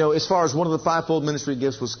 as far as one of the fivefold ministry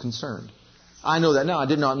gifts was concerned. I know that now. I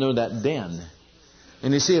did not know that then.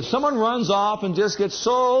 And you see, if someone runs off and just gets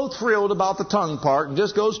so thrilled about the tongue part and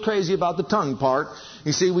just goes crazy about the tongue part,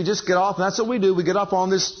 you see, we just get off, and that's what we do. We get up on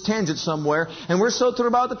this tangent somewhere, and we're so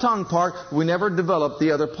thrilled about the tongue part, we never develop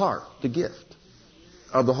the other part, the gift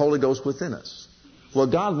of the Holy Ghost within us. Well,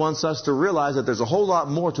 God wants us to realize that there's a whole lot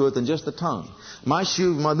more to it than just the tongue.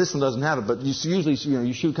 This one doesn't have it, but usually,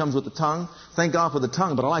 your shoe comes with the tongue. Thank God for the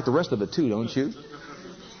tongue, but I like the rest of it too, don't you?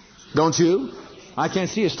 Don't you? I can't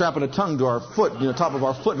see us strapping a tongue to our foot, top of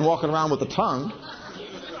our foot and walking around with the tongue.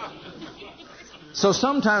 So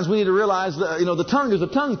sometimes we need to realize that, the tongue is the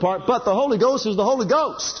tongue part, but the Holy Ghost is the Holy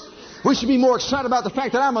Ghost. We should be more excited about the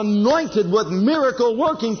fact that I'm anointed with miracle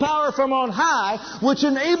working power from on high, which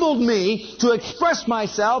enabled me to express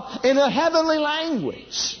myself in a heavenly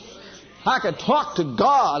language. I could talk to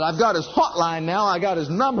God. I've got His hotline now. I got His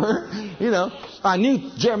number. I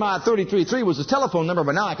knew Jeremiah 33:3 was His telephone number,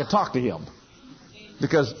 but now I could talk to Him.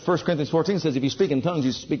 Because 1 Corinthians 14 says, if you speak in tongues,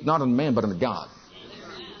 you speak not unto man, but unto God.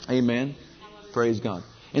 Amen. Praise God.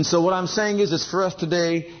 And so what I'm saying is for us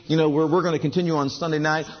today, we're going to continue on Sunday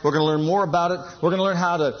night. We're going to learn more about it. We're going to learn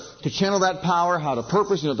how to channel that power, how to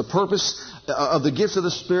purpose, the purpose of the gifts of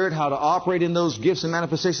the Spirit, how to operate in those gifts and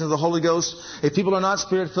manifestations of the Holy Ghost. If people are not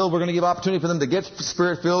Spirit-filled, we're going to give opportunity for them to get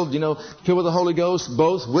Spirit-filled, filled with the Holy Ghost,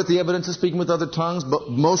 both with the evidence of speaking with other tongues, but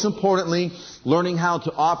most importantly, learning how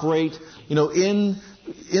to operate, in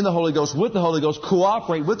the Holy Ghost, with the Holy Ghost,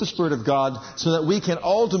 cooperate with the Spirit of God so that we can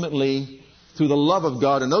ultimately, through the love of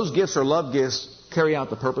God, and those gifts are love gifts, carry out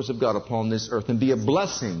the purpose of God upon this earth and be a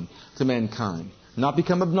blessing to mankind. Not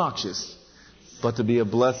become obnoxious, but to be a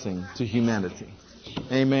blessing to humanity.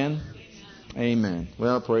 Amen? Amen.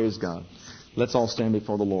 Well, praise God. Let's all stand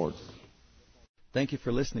before the Lord. Thank you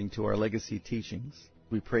for listening to our legacy teachings.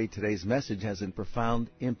 We pray today's message has a profound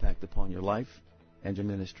impact upon your life and your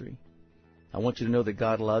ministry. I want you to know that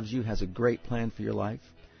God loves you, has a great plan for your life.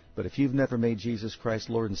 But if you've never made Jesus Christ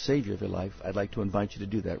Lord and Savior of your life, I'd like to invite you to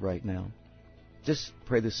do that right now. Just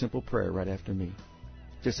pray this simple prayer right after me.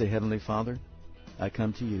 Just say, Heavenly Father, I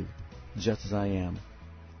come to you just as I am,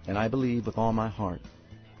 and I believe with all my heart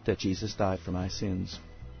that Jesus died for my sins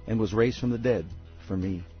and was raised from the dead for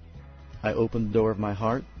me. I open the door of my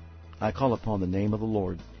heart. I call upon the name of the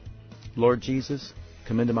Lord. Lord Jesus,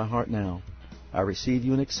 come into my heart now. I receive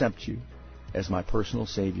you and accept you as my personal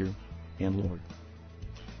Savior and Lord.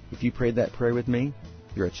 If you prayed that prayer with me,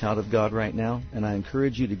 you're a child of God right now, and I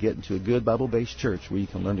encourage you to get into a good Bible-based church where you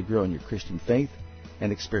can learn to grow in your Christian faith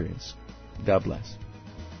and experience. God bless.